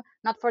team,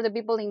 not for the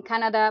people in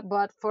Canada,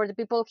 but for the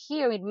people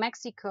here in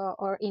Mexico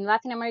or in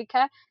Latin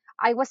America,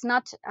 I was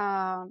not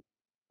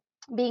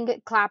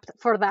being clapped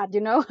for that,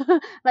 you know?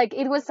 Like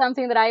it was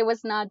something that I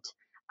was not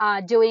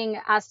doing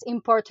as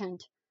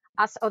important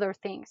as other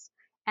things.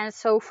 And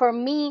so for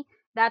me,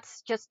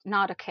 that's just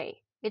not okay.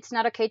 It's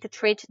not okay to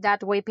treat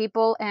that way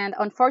people. And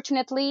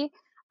unfortunately,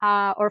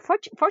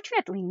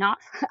 fortunately not,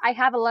 I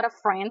have a lot of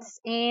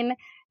friends in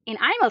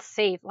Animal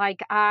Safe.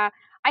 Like, I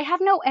have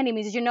no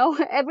enemies, you know?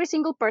 Every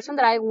single person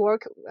that I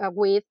work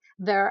with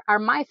there are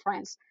my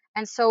friends.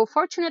 And so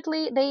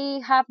fortunately,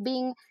 they have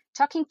been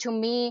talking to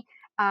me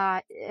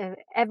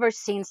ever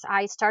since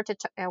I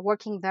started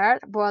working there.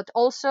 But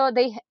also,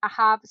 they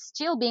have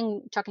still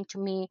been talking to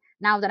me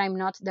now that I'm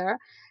not there.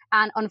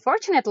 And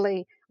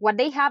unfortunately, what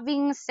they have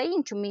been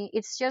saying to me,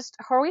 it's just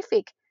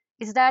horrific.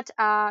 Is that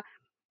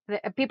the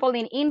people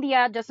in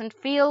India doesn't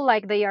feel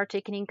like they are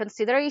taken in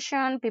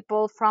consideration.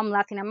 People from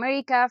Latin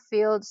America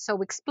feel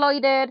so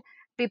exploited.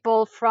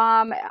 People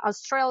from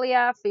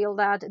Australia feel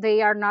that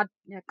they are not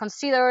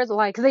considered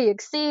like they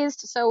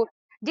exist. So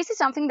this is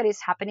something that is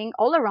happening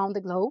all around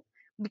the globe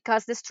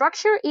because the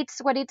structure it's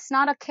what it's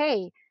not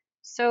okay.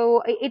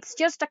 So it's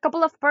just a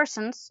couple of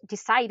persons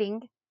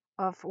deciding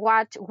of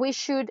what we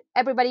should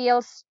everybody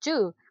else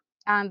do,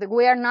 and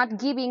we are not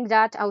giving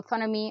that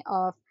autonomy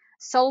of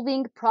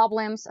solving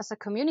problems as a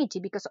community.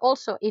 Because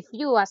also if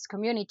you as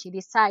community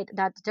decide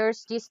that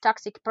there's this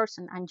toxic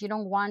person and you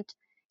don't want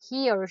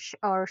he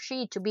or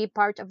she to be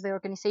part of the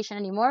organization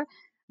anymore,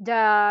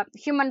 the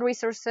human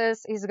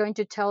resources is going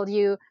to tell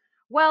you,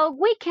 well,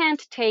 we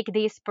can't take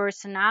this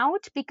person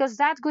out because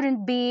that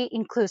wouldn't be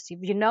inclusive,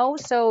 you know,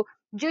 so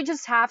you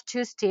just have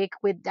to stick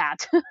with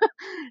that.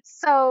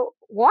 So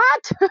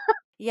what?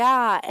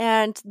 Yeah,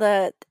 and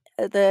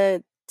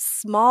the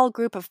small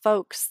group of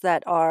folks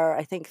that are,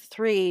 I think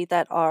 3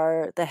 that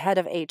are the head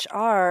of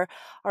HR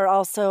are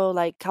also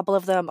like a couple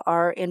of them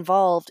are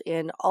involved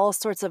in all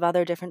sorts of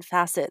other different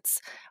facets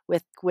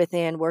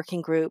within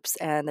working groups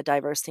and the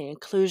diversity and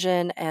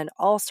inclusion and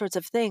all sorts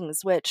of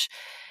things, which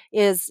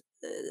is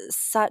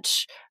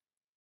such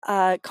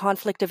a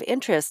conflict of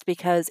interest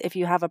because if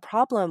you have a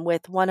problem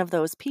with one of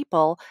those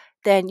people,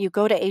 then you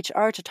go to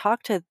HR to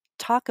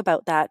talk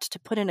about that, to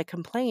put in a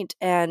complaint,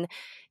 and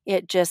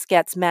it just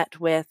gets met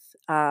with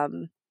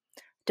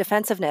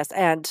defensiveness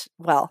and,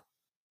 well,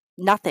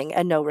 nothing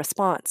and no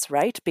response,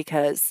 right?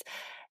 Because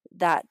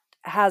that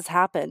has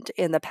happened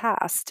in the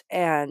past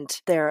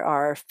and there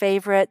are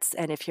favorites,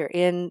 and if you're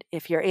in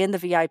the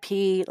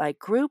VIP like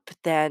group,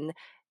 then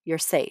you're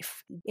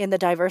safe. In the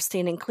diversity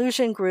and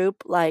inclusion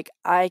group, like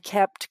I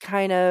kept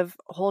kind of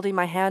holding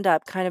my hand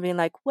up, kind of being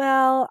like,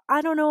 well,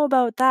 I don't know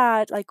about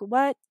that. Like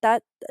what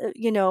that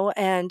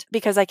and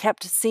because I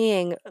kept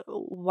seeing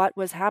what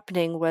was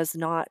happening was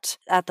not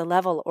at the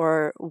level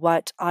or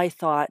what I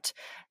thought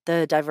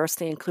the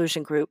diversity and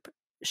inclusion group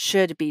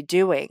should be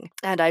doing.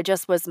 And I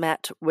just was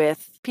met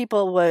with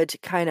people would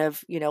kind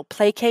of,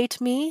 placate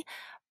me,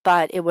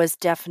 but it was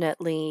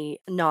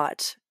definitely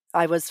not.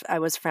 I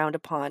was frowned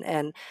upon.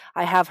 And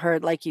I have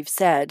heard, like you've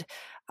said,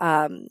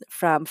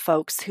 from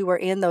folks who were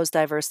in those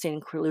diversity and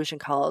inclusion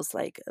calls,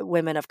 like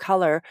women of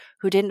color,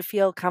 who didn't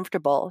feel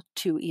comfortable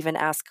to even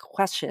ask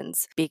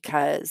questions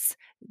because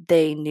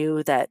they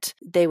knew that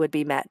they would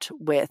be met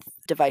with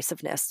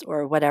divisiveness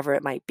or whatever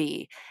it might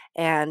be.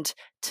 And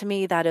to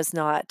me, that is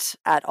not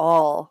at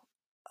all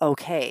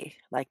okay.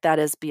 Like, that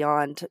is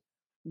beyond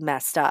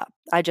messed up.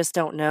 I just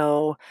don't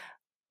know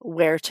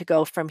where to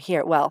go from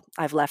here. Well,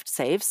 I've left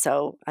Save,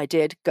 so I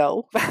did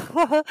go.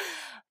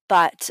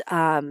 But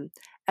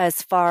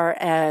as far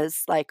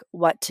as like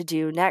what to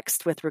do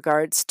next with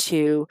regards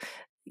to,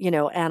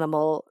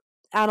 animal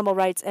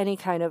rights, any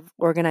kind of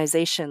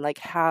organization, like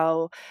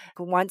how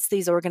once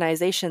these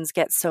organizations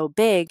get so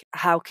big,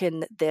 how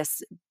can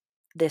this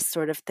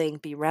sort of thing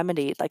be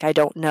remedied? Like, I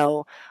don't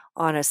know,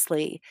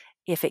 honestly,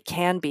 if it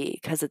can be,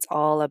 because it's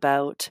all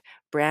about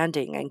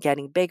branding and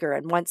getting bigger.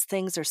 And once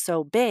things are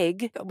so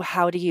big,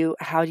 how do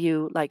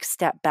you like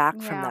step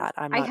back from Yeah, that?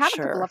 I'm I not have a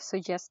couple sure. of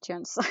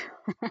suggestions.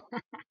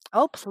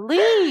 Oh,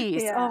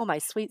 please. Yeah. Oh, my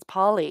sweet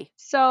Polly.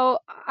 So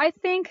I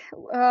think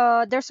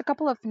there's a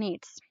couple of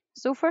needs.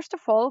 So first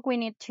of all, we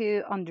need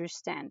to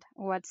understand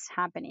what's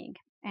happening,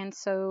 and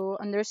so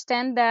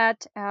understand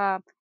that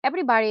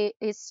everybody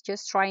is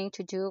just trying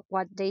to do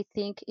what they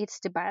think is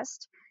the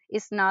best.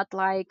 It's not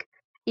like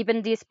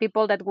even these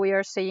people that we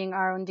are saying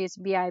are on these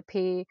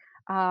VIP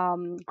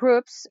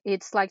groups.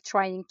 It's like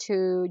trying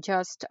to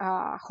just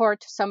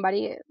hurt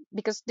somebody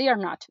because they are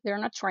not. They are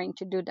not trying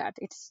to do that.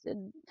 It's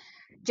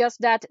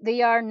just that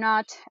they are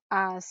not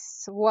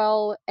as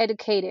well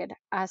educated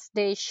as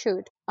they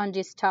should on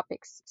these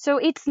topics. So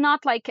it's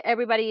not like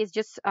everybody is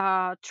just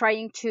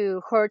trying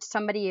to hurt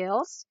somebody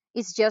else.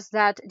 It's just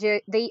that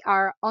they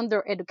are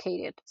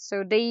undereducated.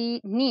 So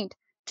they need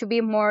to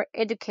be more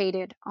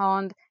educated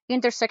on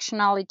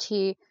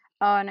intersectionality,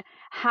 on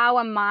how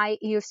am I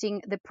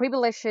using the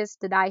privileges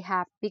that I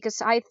have,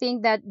 because I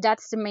think that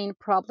that's the main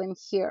problem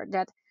here,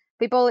 that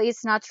people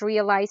is not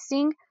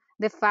realizing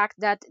the fact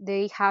that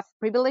they have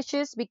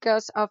privileges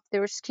because of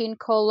their skin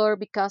color,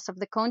 because of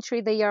the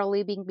country they are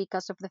living,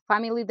 because of the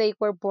family they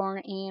were born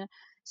in.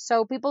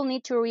 So people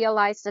need to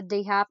realize that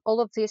they have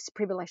all of these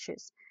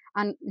privileges.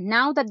 And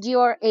now that you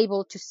are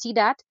able to see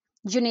that,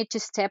 you need to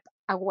step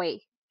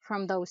away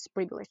from those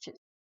privileges.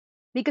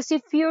 Because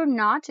if you're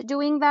not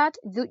doing that,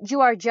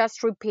 you are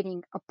just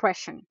repeating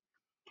oppression.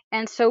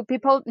 And so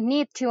people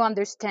need to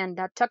understand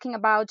that talking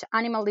about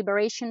animal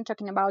liberation,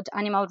 talking about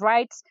animal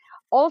rights,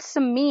 also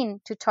mean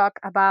to talk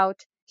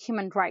about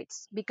human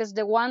rights, because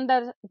the one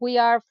that we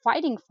are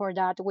fighting for,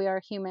 that we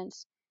are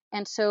humans.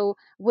 And so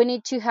we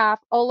need to have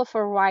all of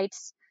our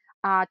rights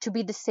to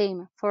be the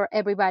same for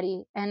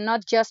everybody, and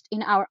not just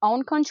in our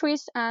own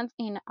countries and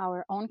in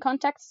our own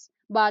contexts,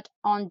 but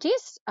on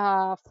this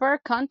fair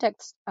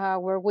context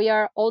where we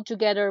are all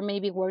together,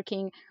 maybe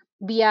working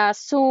via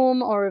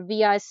Zoom or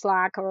via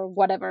Slack or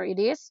whatever it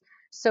is.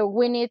 So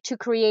we need to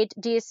create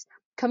these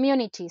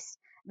communities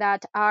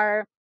that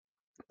are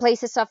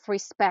places of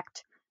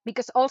respect,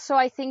 because also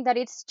I think that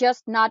it's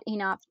just not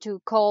enough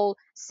to call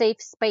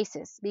safe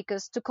spaces,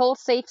 because to call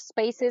safe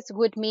spaces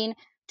would mean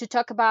to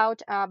talk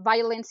about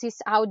violence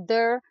is out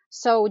there,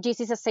 so this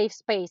is a safe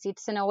space,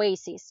 it's an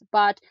oasis.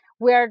 But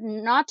we're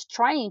not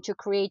trying to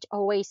create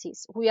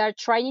oasis, we are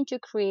trying to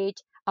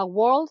create a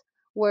world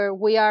where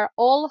we are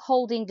all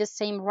holding the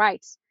same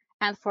rights.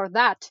 And for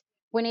that,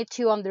 we need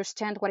to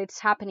understand what is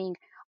happening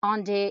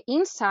on the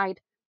inside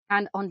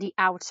and on the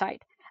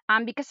outside.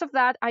 And because of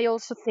that, I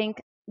also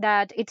think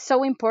that it's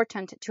so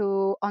important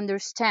to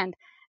understand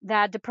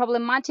that the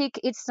problematic,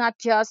 it's not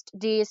just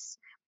this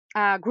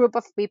group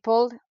of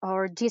people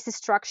or this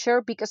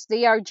structure, because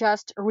they are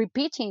just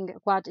repeating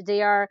what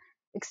they are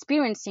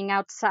experiencing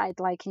outside,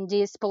 like in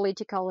this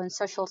political and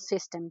social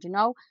system, you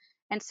know.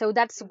 And so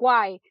that's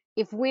why,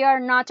 if we are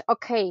not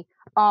okay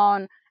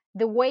on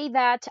the way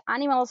that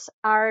animals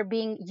are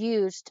being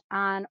used,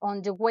 and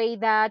on the way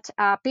that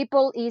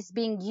people is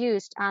being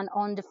used, and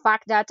on the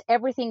fact that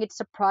everything is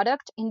a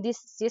product in this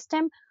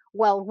system,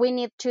 well, we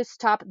need to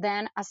stop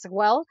then as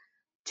well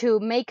to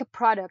make a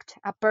product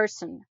a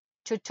person,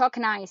 to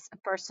tokenize a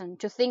person,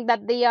 to think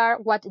that they are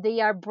what they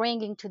are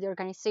bringing to the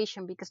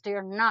organization, because they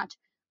are not.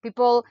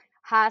 People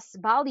has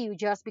value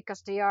just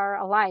because they are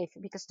alive,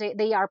 because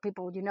they are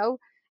people, you know.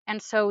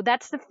 And so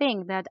that's the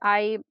thing that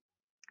I'm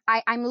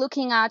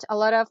looking at a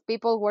lot of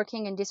people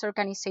working in these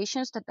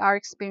organizations that are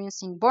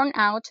experiencing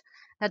burnout,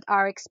 that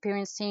are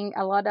experiencing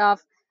a lot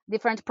of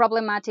different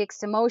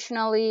problematics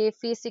emotionally,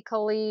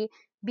 physically,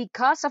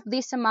 because of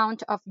this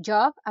amount of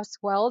job as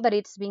well that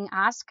it's being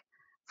asked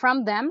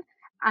from them.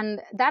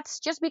 And that's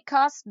just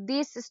because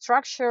this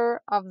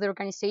structure of the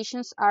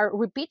organizations are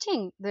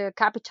repeating the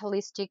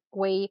capitalistic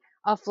way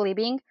of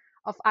living,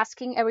 of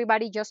asking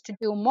everybody just to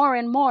do more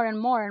and more and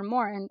more and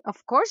more. And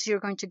of course, you're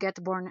going to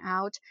get burned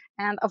out,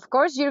 and of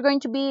course you're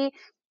going to be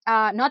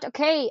not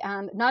okay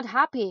and not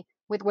happy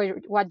with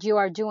what you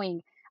are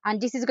doing,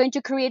 and this is going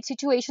to create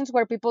situations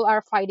where people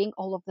are fighting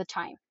all of the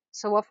time.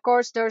 So of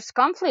course there's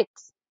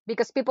conflicts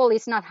because people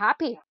is not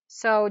happy.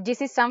 So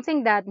this is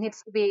something that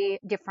needs to be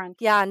different.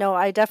 Yeah, no,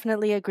 I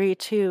definitely agree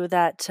too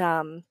that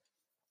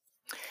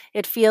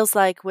it feels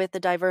like with the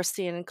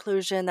diversity and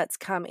inclusion that's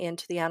come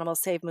into the Animal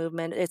Save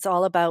movement, it's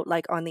all about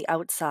like on the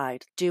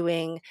outside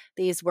doing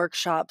these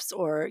workshops,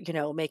 or, you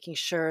know, making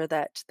sure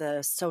that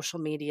the social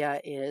media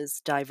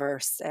is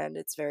diverse and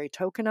it's very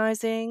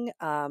tokenizing,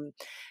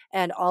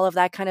 and all of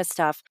that kind of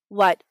stuff.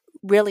 What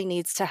really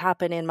needs to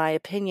happen, in my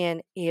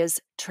opinion,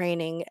 is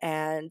training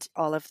and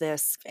all of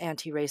this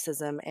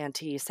anti-racism,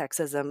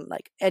 anti-sexism,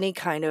 like any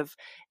kind of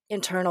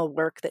internal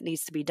work that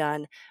needs to be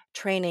done,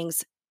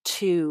 trainings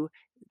to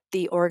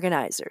the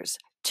organizers,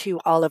 to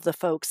all of the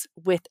folks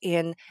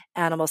within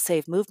Animal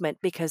Save movement,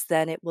 because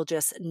then it will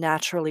just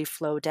naturally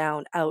flow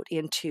down out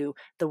into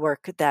the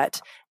work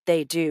that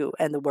they do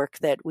and the work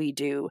that we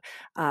do,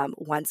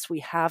 once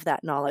we have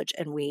that knowledge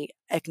and we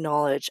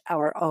acknowledge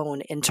our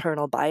own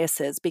internal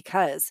biases.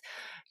 Because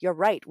you're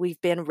right,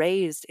 we've been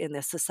raised in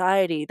this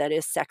society that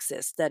is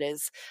sexist, that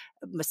is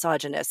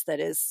misogynist,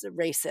 that is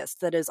racist,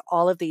 that is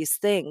all of these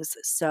things.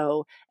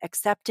 So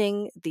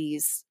accepting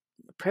these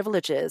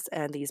privileges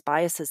and these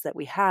biases that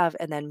we have,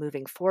 and then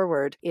moving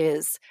forward,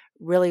 is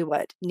really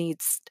what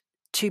needs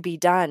to be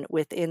done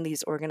within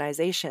these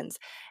organizations.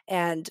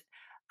 And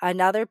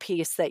another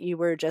piece that you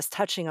were just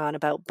touching on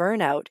about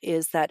burnout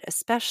is that,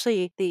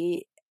 especially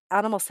the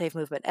Animal Save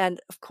movement,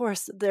 and of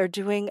course they're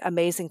doing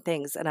amazing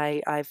things, and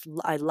I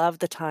love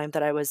the time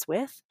that I was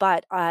with,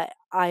 but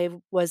I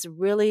was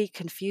really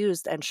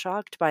confused and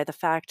shocked by the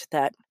fact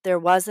that there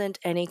wasn't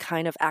any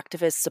kind of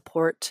activist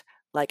support,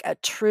 like a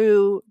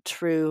true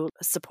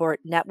support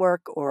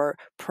network or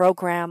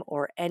program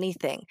or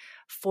anything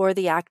for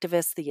the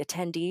activists, the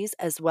attendees,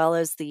 as well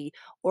as the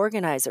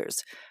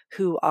organizers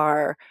who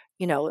are,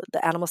 you know,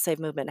 the Animal Save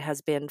movement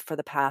has been for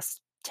the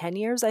past 10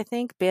 years, I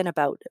think, been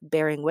about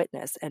bearing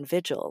witness and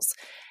vigils.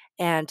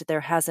 and there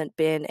hasn't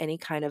been any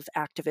kind of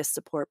activist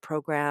support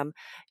program,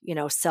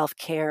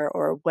 self-care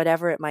or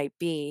whatever it might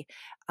be,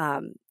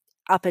 um,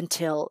 up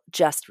until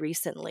just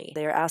recently.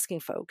 They're asking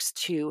folks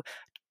to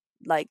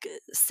like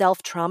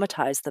self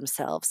traumatize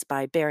themselves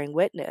by bearing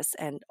witness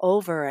and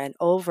over and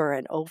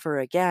over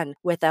again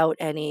without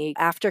any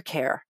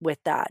aftercare with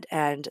that.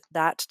 And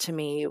that to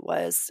me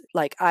was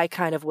like, I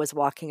kind of was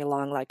walking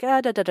along like,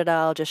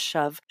 I'll just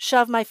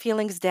shove my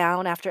feelings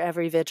down after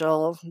every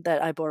vigil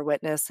that I bore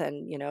witness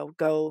and,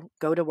 go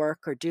to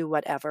work or do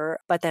whatever.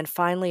 But then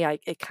finally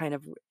it kind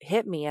of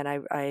hit me and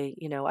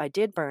I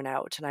did burn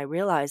out and I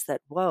realized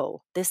that,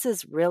 whoa, this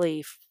is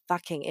really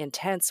fucking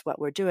intense what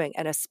we're doing.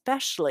 And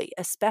especially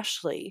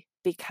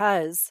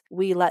because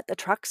we let the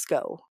trucks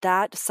go.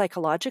 That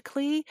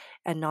psychologically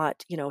and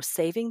not,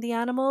 saving the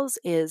animals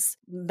is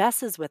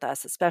messes with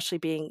us, especially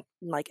being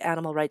like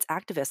animal rights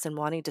activists and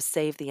wanting to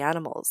save the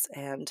animals.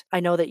 And I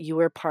know that you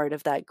were part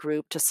of that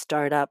group to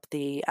start up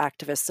the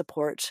activist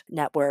support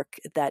network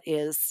that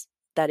is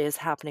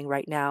happening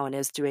right now and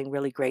is doing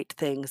really great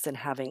things and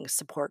having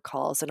support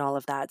calls and all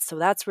of that. So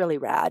that's really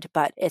rad,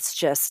 but it's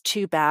just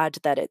too bad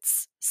that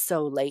it's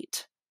so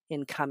late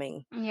in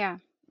coming Yeah,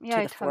 yeah,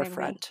 to I the totally agree.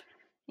 forefront.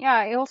 Yeah,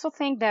 I also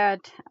think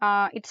that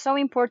it's so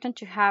important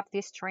to have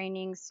these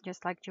trainings,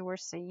 just like you were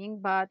saying,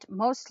 but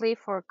mostly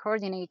for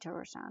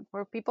coordinators and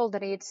for people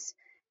that it's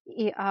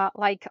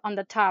like on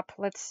the top,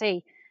 let's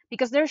say,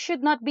 because there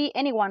should not be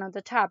anyone on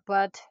the top,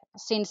 but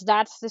since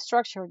that's the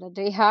structure that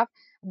they have,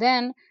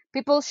 then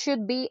people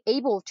should be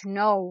able to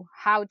know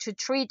how to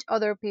treat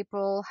other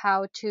people,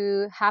 how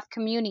to have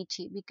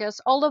community,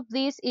 because all of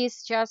this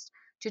is just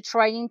to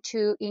trying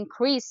to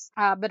increase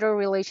better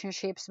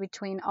relationships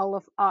between all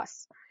of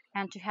us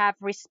and to have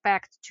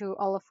respect to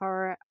all of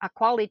our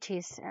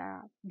qualities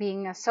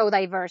being so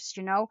diverse,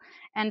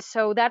 and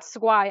so that's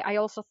why I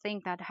also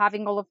think that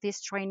having all of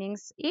these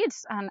trainings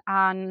is an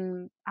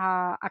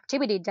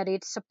activity that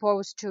it's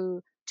supposed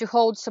to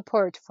hold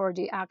support for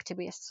the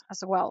activists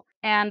as well.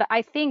 And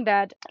I think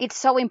that it's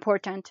so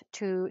important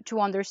to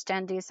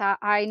understand this.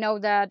 I know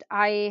that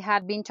I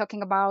had been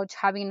talking about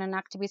having an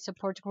activist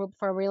support group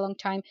for a really long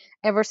time,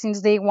 ever since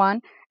day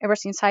one, ever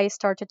since I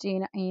started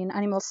in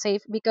Animal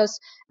Safe, because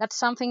that's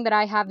something that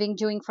I have been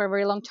doing for a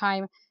very long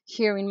time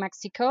here in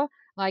Mexico.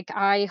 Like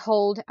I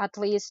hold at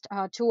least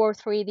 2 or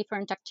 3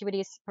 different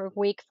activities per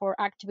week for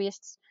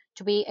activists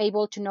to be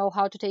able to know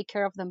how to take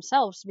care of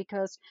themselves,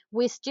 because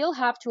we still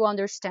have to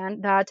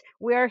understand that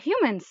we are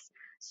humans.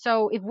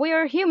 So if we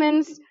are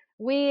humans,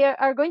 we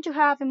are going to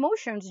have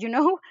emotions,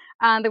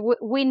 and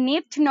we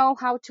need to know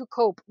how to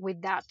cope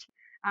with that.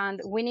 And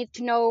we need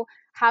to know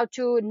how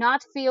to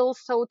not feel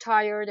so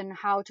tired and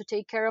how to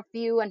take care of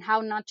you and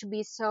how not to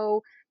be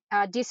so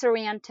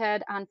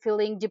disoriented and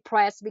feeling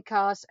depressed,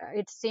 because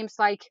it seems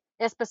like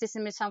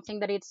especism is something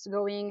that it's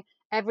going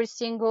every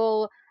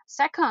single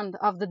second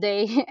of the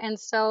day. And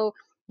so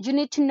you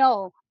need to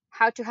know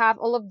how to have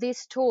all of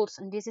these tools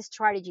and these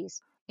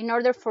strategies in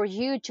order for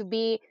you to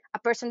be a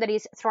person that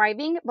is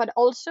thriving, but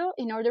also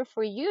in order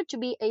for you to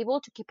be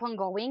able to keep on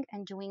going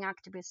and doing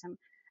activism.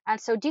 And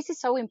so this is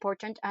so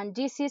important, and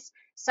this is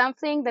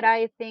something that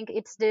I think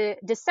it's the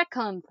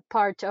second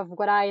part of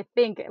what I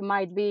think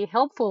might be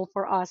helpful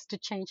for us to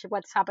change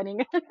what's happening.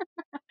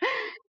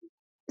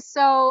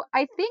 So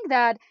I think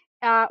that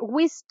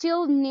we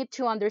still need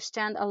to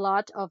understand a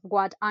lot of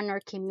what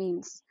anarchy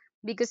means,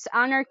 because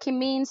anarchy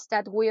means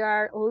that we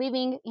are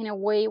living in a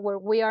way where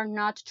we are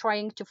not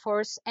trying to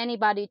force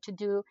anybody to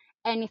do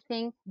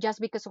anything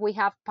just because we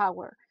have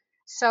power.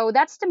 So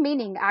that's the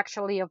meaning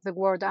actually of the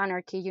word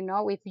anarchy.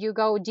 If you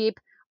go deep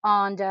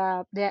on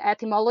the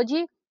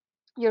etymology,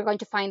 you're going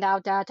to find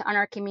out that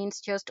anarchy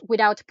means just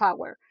without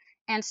power.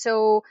 And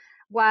so,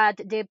 what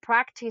the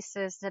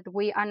practices that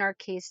we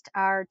anarchists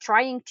are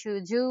trying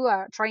to do,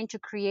 trying to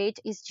create,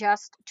 is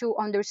just to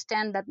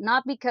understand that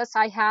not because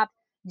I have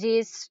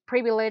this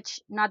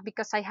privilege, not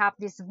because I have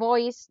this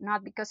voice,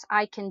 not because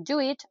I can do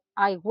it,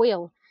 I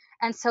will.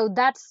 And so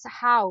that's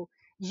how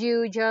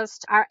you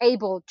just are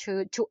able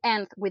to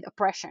end with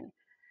oppression.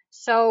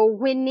 So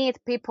we need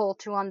people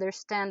to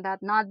understand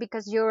that not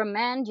because you're a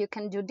man, you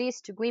can do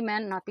this to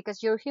women, not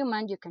because you're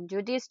human, you can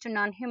do this to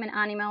non-human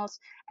animals,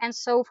 and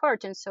so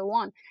forth and so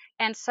on.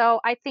 And so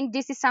I think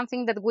this is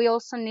something that we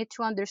also need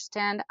to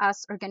understand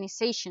as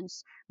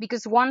organizations,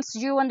 because once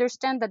you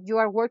understand that you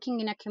are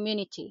working in a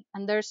community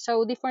and there's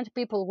so different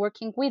people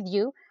working with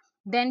you,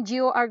 then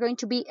you are going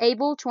to be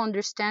able to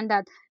understand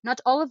that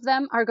not all of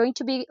them are going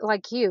to be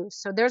like you.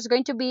 So there's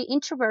going to be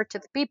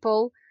introverted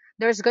people,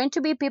 there's going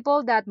to be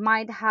people that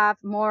might have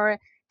more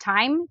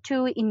time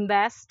to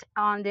invest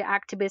on the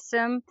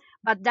activism,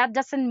 but that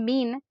doesn't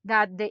mean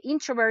that the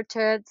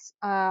introverted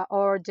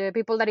or the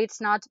people that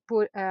it's not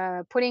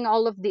putting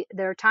all of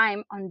their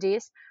time on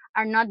this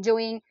are not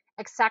doing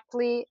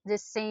exactly the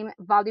same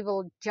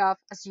valuable job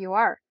as you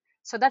are.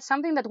 So that's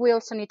something that we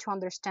also need to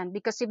understand,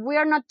 because if we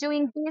are not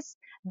doing this,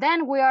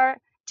 then we are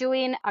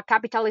doing a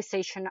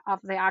capitalization of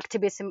the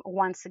activism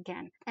once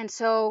again. And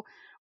so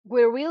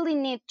we really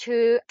need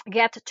to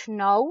get to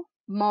know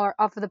more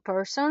of the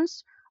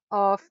persons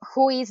of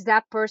who is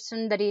that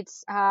person that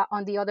is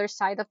on the other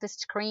side of the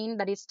screen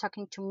that is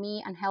talking to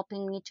me and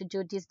helping me to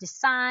do this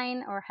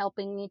design or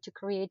helping me to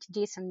create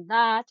this and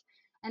that.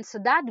 And so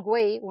that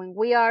way, when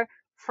we are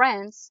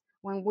friends,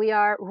 when we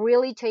are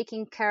really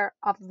taking care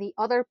of the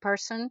other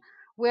person,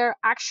 we're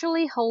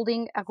actually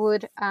holding a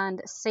good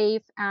and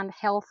safe and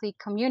healthy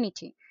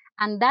community.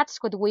 And that's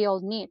what we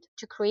all need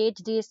to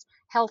create these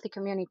healthy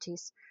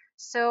communities.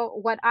 So,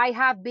 what I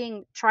have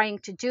been trying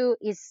to do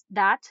is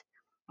that,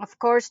 of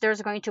course,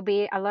 there's going to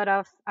be a lot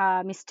of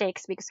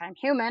mistakes because I'm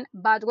human,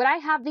 but what I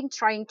have been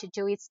trying to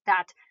do is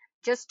that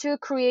just to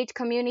create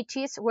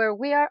communities where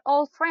we are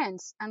all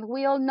friends and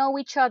we all know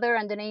each other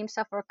and the names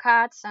of our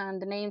cats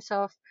and the names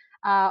of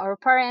our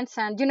parents,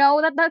 and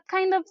that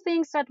kind of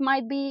things that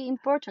might be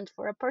important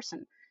for a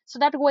person. So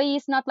that way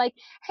it's not like,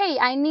 hey,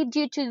 I need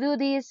you to do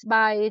this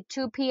by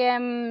 2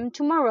 p.m.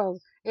 tomorrow.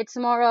 It's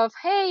more of,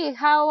 hey,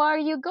 how are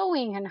you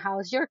going and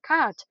how's your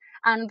cat?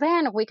 And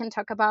then we can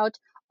talk about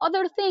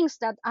other things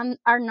that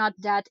are not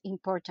that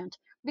important,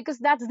 because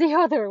that's the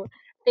other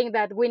thing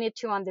that we need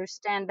to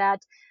understand,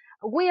 that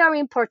we are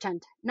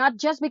important not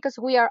just because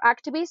we are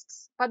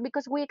activists, but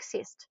because we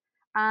exist.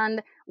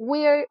 And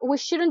we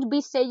shouldn't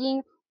be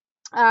saying,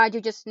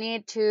 you just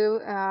need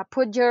to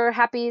put your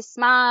happy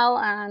smile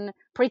and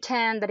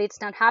pretend that it's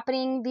not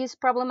happening, these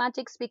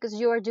problematics, because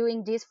you are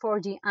doing this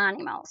for the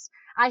animals.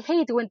 I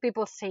hate when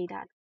people say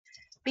that,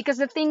 because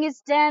the thing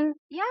is, then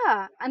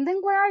yeah, and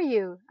then where are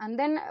you, and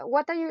then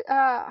what are you,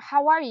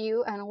 how are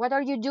you, and what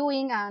are you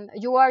doing, and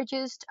you are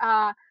just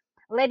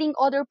letting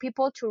other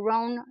people to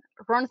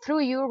run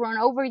through you, run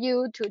over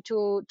you,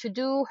 to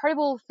do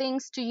horrible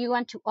things to you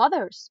and to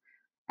others.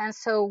 And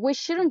so we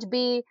shouldn't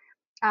be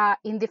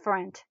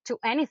indifferent to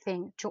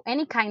anything, to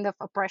any kind of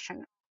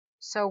oppression.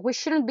 So we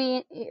shouldn't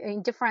be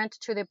indifferent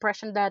to the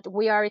oppression that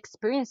we are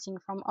experiencing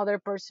from other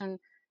person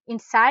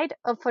inside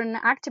of an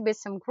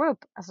activism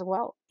group as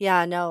well.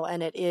 Yeah, no,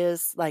 and it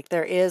is like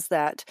there is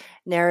that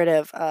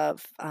narrative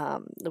of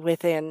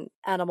within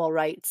animal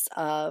rights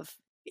of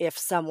if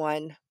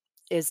someone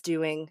is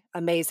doing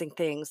amazing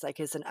things,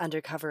 like is an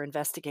undercover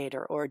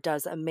investigator or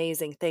does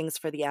amazing things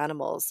for the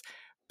animals,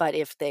 but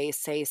if they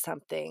say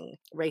something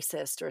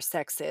racist or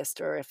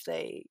sexist, or if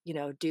they,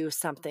 do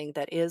something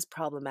that is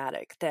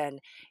problematic, then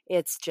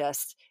it's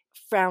just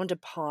frowned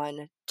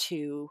upon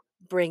to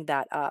bring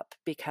that up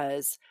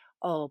because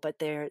oh, but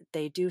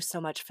they do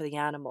so much for the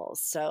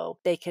animals, so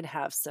they can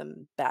have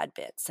some bad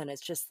bits. And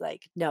it's just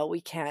like, no,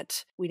 we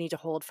can't. We need to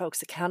hold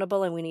folks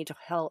accountable, and we need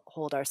to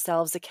hold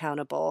ourselves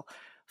accountable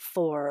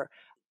for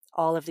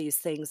all of these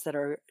things that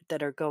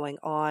are going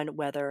on,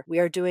 whether we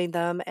are doing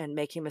them and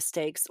making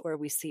mistakes or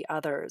we see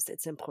others.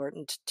 It's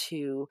important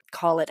to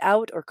call it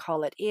out or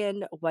call it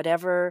in,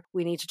 whatever.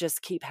 We need to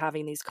just keep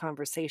having these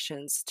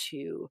conversations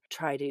to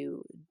try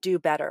to do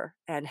better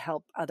and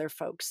help other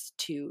folks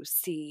to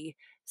see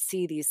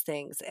these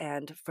things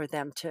and for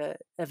them to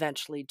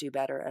eventually do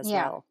better as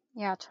Yeah, well.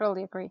 yeah,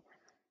 totally agree.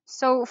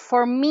 So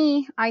for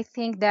me, I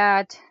think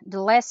that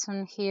the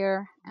lesson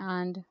here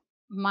and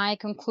my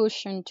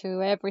conclusion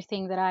to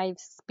everything that I've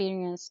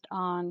experienced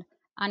on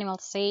Animal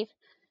Safe,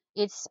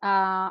 it's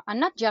and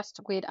not just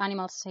with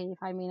Animal Safe.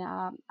 I mean,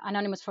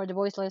 Anonymous for the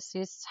Voiceless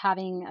is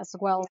having as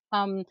well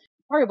some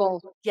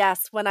horrible.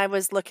 Yes, when I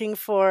was looking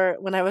for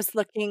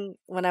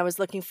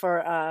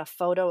a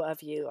photo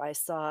of you, I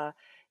saw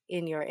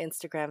in your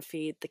Instagram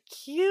feed the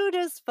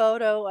cutest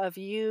photo of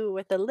you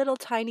with a little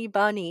tiny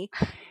bunny,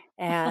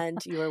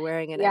 and you were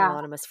wearing an Yeah.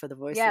 Anonymous for the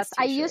Voiceless Yes,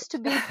 I t-shirt. used to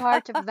be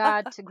part of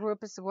that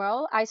group as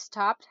well. I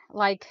stopped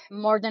like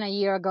more than a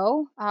year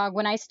ago.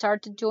 When I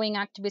started doing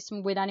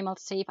activism with Animal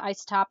Safe, I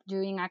stopped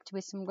doing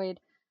activism with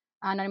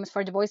Anonymous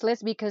for the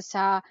Voiceless because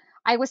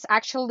I was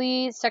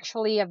actually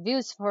sexually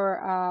abused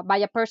by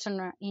a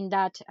person in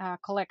that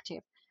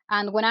collective.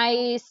 And when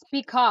I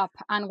speak up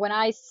and when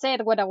I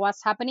said what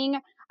was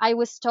happening, I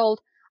was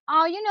told,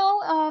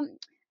 "Oh,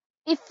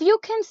 if you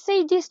can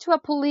say this to a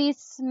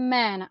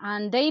policeman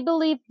and they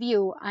believe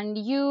you and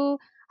you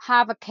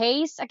have a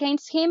case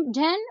against him,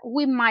 then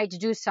we might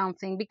do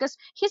something because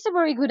he's a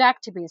very good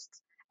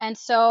activist." And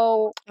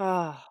so,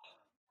 Oh,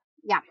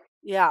 yeah.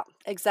 yeah, So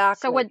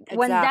exactly,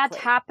 when that exactly.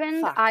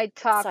 happened, Fuck, I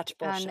that's talked such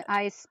and bullshit.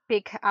 I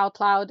speak out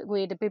loud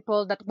with the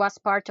people that was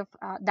part of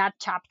that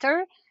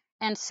chapter,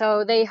 and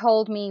so they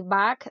hold me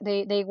back.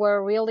 They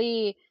were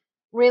really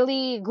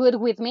really good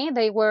with me.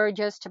 They were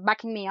just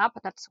backing me up.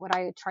 That's what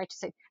I try to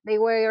say. They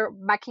were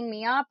backing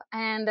me up,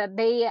 and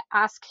they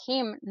asked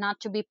him not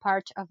to be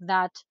part of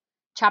that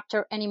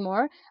chapter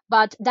anymore.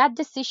 But that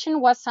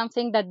decision was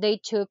something that they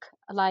took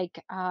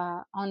like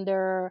on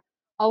their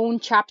own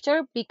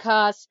chapter,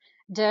 because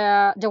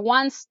the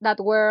ones that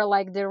were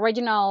like the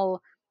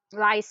regional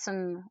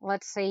license,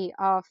 let's say,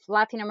 of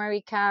Latin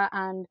America,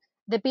 and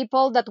the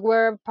people that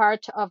were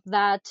part of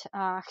that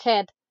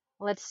head,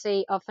 let's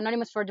say, of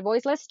Anonymous for the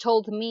Voiceless,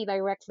 told me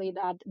directly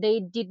that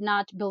they did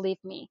not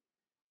believe me,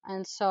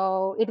 and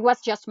so it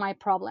was just my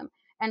problem.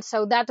 And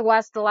so that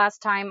was the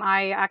last time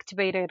I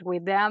activated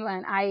with them,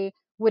 and I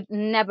would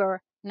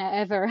never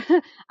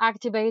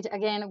activate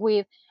again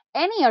with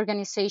any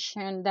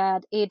organization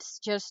that it's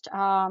just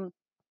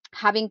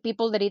having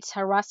people that it's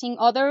harassing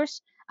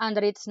others and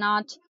that it's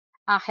not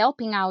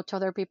helping out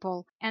other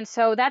people. And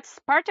so that's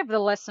part of the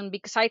lesson,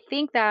 because I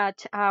think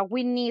that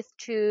we need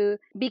to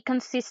be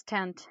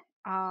consistent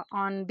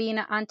on being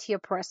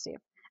anti-oppressive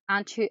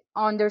and to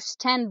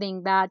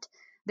understanding that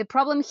the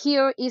problem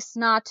here is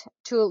not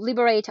to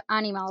liberate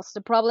animals.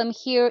 The problem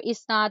here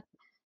is not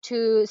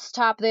to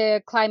stop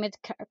the climate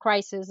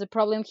crisis. The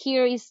problem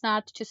here is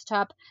not to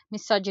stop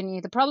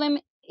misogyny. The problem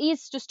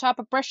is to stop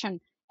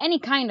oppression, any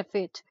kind of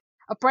it.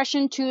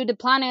 Oppression to the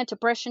planet,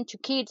 oppression to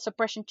kids,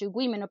 oppression to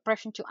women,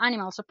 oppression to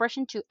animals,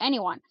 oppression to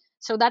anyone.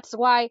 So that's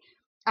why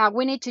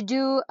we need to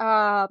do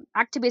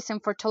activism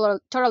for total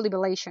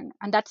liberation,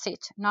 and that's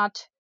it,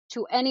 not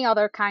to any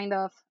other kind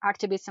of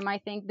activism, I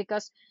think,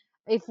 because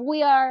if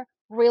we are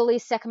really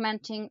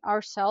segmenting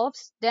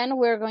ourselves, then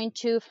we're going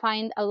to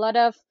find a lot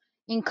of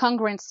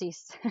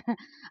incongruencies,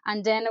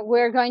 and then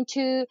we're going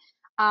to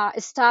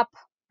stop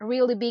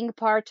really being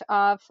part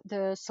of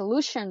the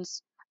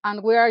solutions,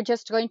 and we are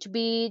just going to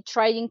be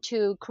trying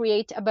to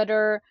create a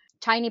better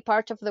tiny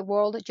part of the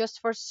world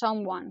just for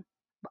someone,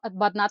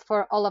 but not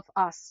for all of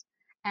us.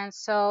 And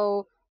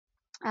so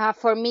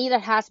for me,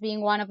 that has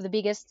been one of the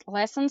biggest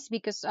lessons,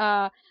 because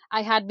I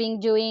had been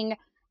doing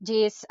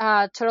this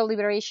total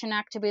liberation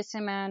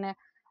activism and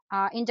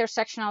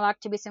intersectional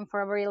activism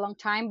for a very long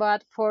time.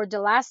 But for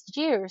the last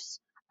years,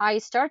 I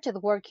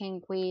started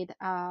working with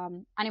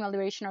animal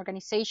liberation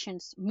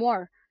organizations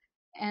more.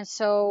 And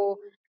so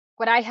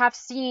what I have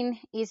seen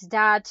is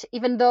that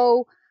even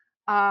though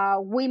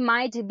we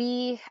might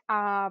be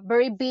a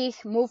very big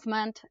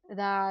movement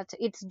that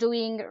it's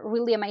doing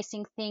really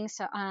amazing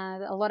things,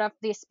 and a lot of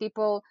these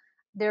people,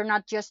 they're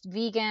not just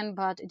vegan,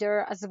 but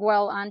they're as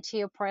well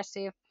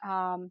anti-oppressive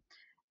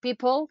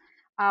people.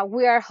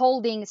 We are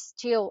holding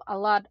still a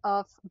lot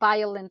of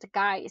violent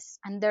guys,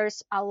 and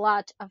there's a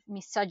lot of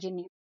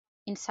misogyny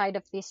inside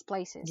of these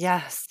places.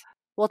 Yes.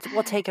 We'll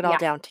take it all Yeah.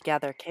 down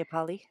together, okay,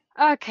 Polly?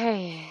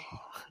 Okay.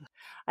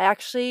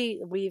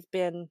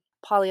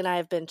 Polly and I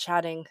have been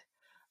chatting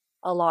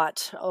a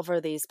lot over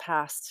these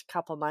past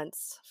couple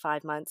months,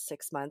 5 months,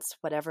 6 months,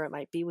 whatever it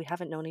might be. We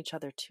haven't known each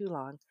other too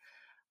long,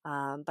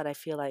 but I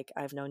feel like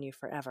I've known you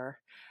forever.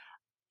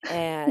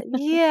 And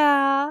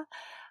yeah,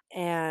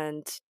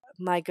 and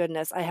my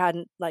goodness, I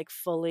hadn't like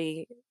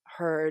fully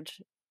heard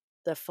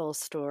the full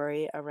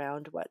story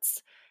around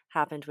what's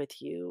happened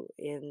with you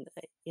in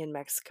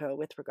Mexico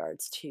with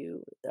regards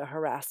to the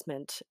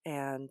harassment,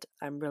 and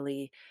I'm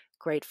really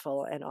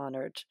grateful and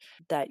honored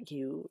that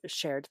you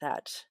shared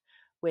that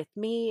with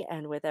me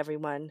and with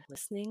everyone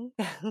listening.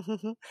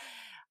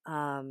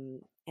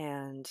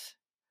 And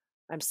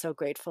I'm so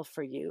grateful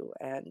for you,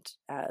 and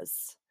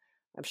as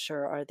I'm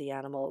sure are the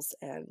animals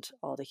and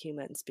all the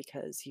humans,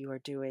 because you are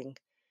doing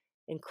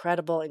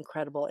incredible,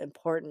 incredible,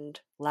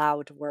 important,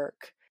 loud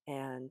work.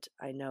 And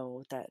I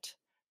know that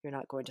you're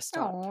not going to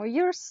stop. Oh,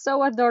 you're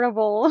so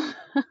adorable.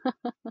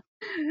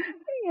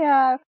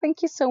 Yeah,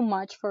 thank you so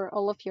much for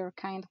all of your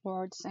kind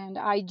words. And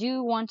I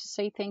do want to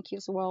say thank you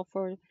as well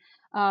for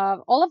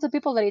all of the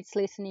people that it's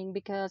listening,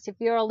 because if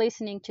you're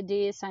listening to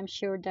this, I'm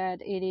sure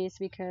that it is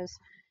because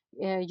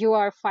you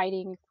are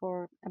fighting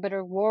for a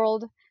better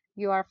world.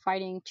 You are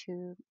fighting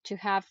to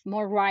have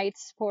more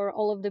rights for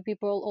all of the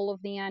people, all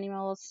of the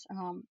animals,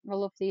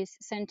 all of these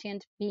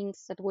sentient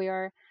beings that we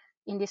are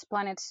in this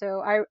planet.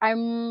 So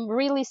I'm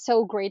really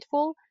so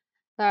grateful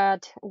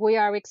that we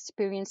are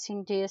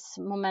experiencing this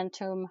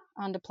momentum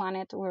on the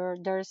planet, where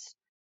there's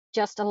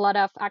just a lot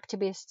of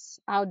activists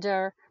out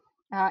there.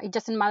 It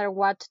doesn't matter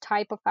what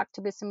type of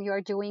activism you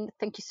are doing.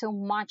 Thank you so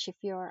much if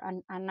you're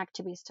an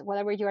activist.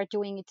 Whatever you are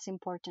doing, it's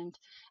important.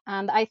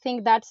 And I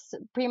think that's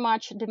pretty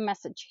much the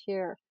message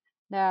here,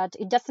 that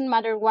it doesn't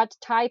matter what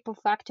type of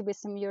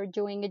activism you're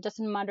doing. It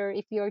doesn't matter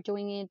if you're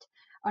doing it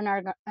on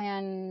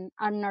an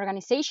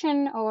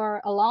organization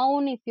or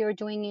alone, if you're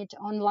doing it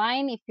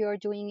online, if you're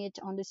doing it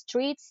on the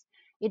streets.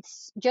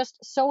 It's just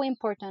so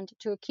important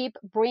to keep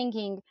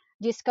bringing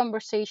these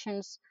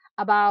conversations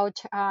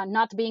about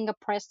not being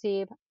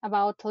oppressive,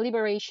 about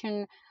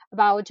liberation,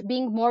 about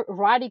being more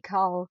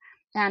radical,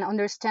 and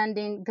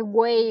understanding the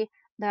way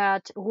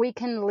that we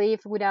can live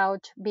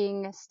without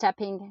being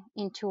stepping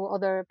into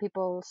other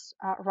people's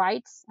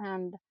rights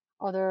and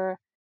other.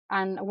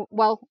 And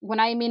well,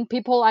 when I mean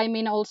people, I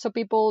mean also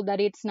people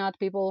that it's not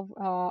people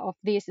of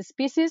this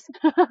species.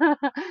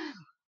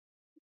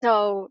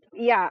 So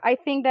yeah, I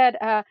think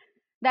that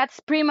that's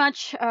pretty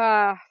much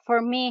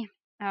for me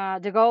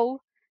the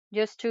goal,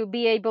 just to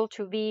be able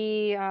to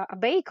be a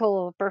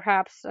vehicle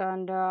perhaps,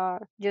 and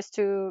just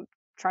to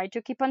try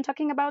to keep on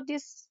talking about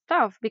this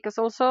stuff, because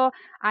also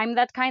I'm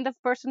that kind of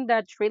person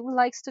that really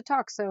likes to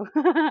talk, so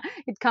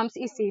it comes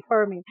easy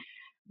for me.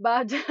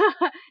 But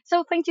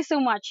so thank you so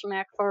much,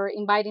 Mac, for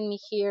inviting me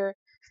here.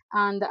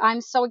 And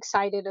I'm so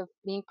excited of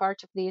being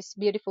part of this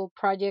beautiful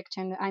project.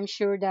 And I'm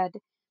sure that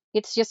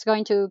it's just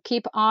going to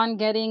keep on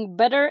getting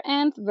better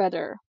and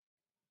better.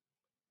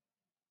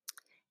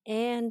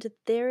 And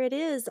there it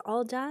is,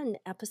 all done.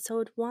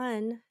 Episode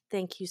 1.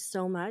 Thank you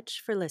so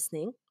much for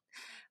listening.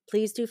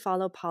 Please do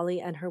follow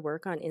Polly and her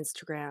work on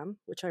Instagram,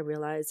 which I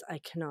realize I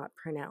cannot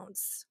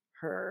pronounce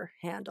her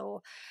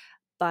handle,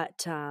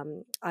 but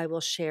I will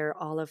share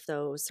all of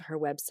those, her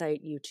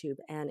website, YouTube,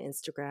 and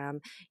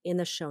Instagram, in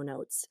the show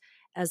notes,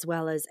 as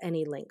well as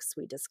any links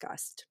we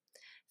discussed.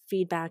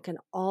 Feedback and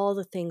all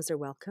the things are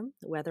welcome,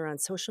 whether on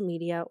social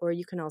media, or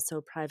you can also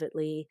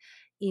privately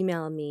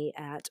email me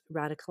at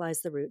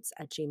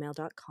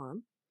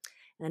radicalizetheroots@gmail.com.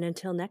 And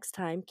until next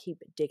time,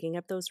 keep digging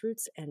up those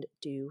roots and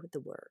do the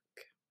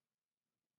work.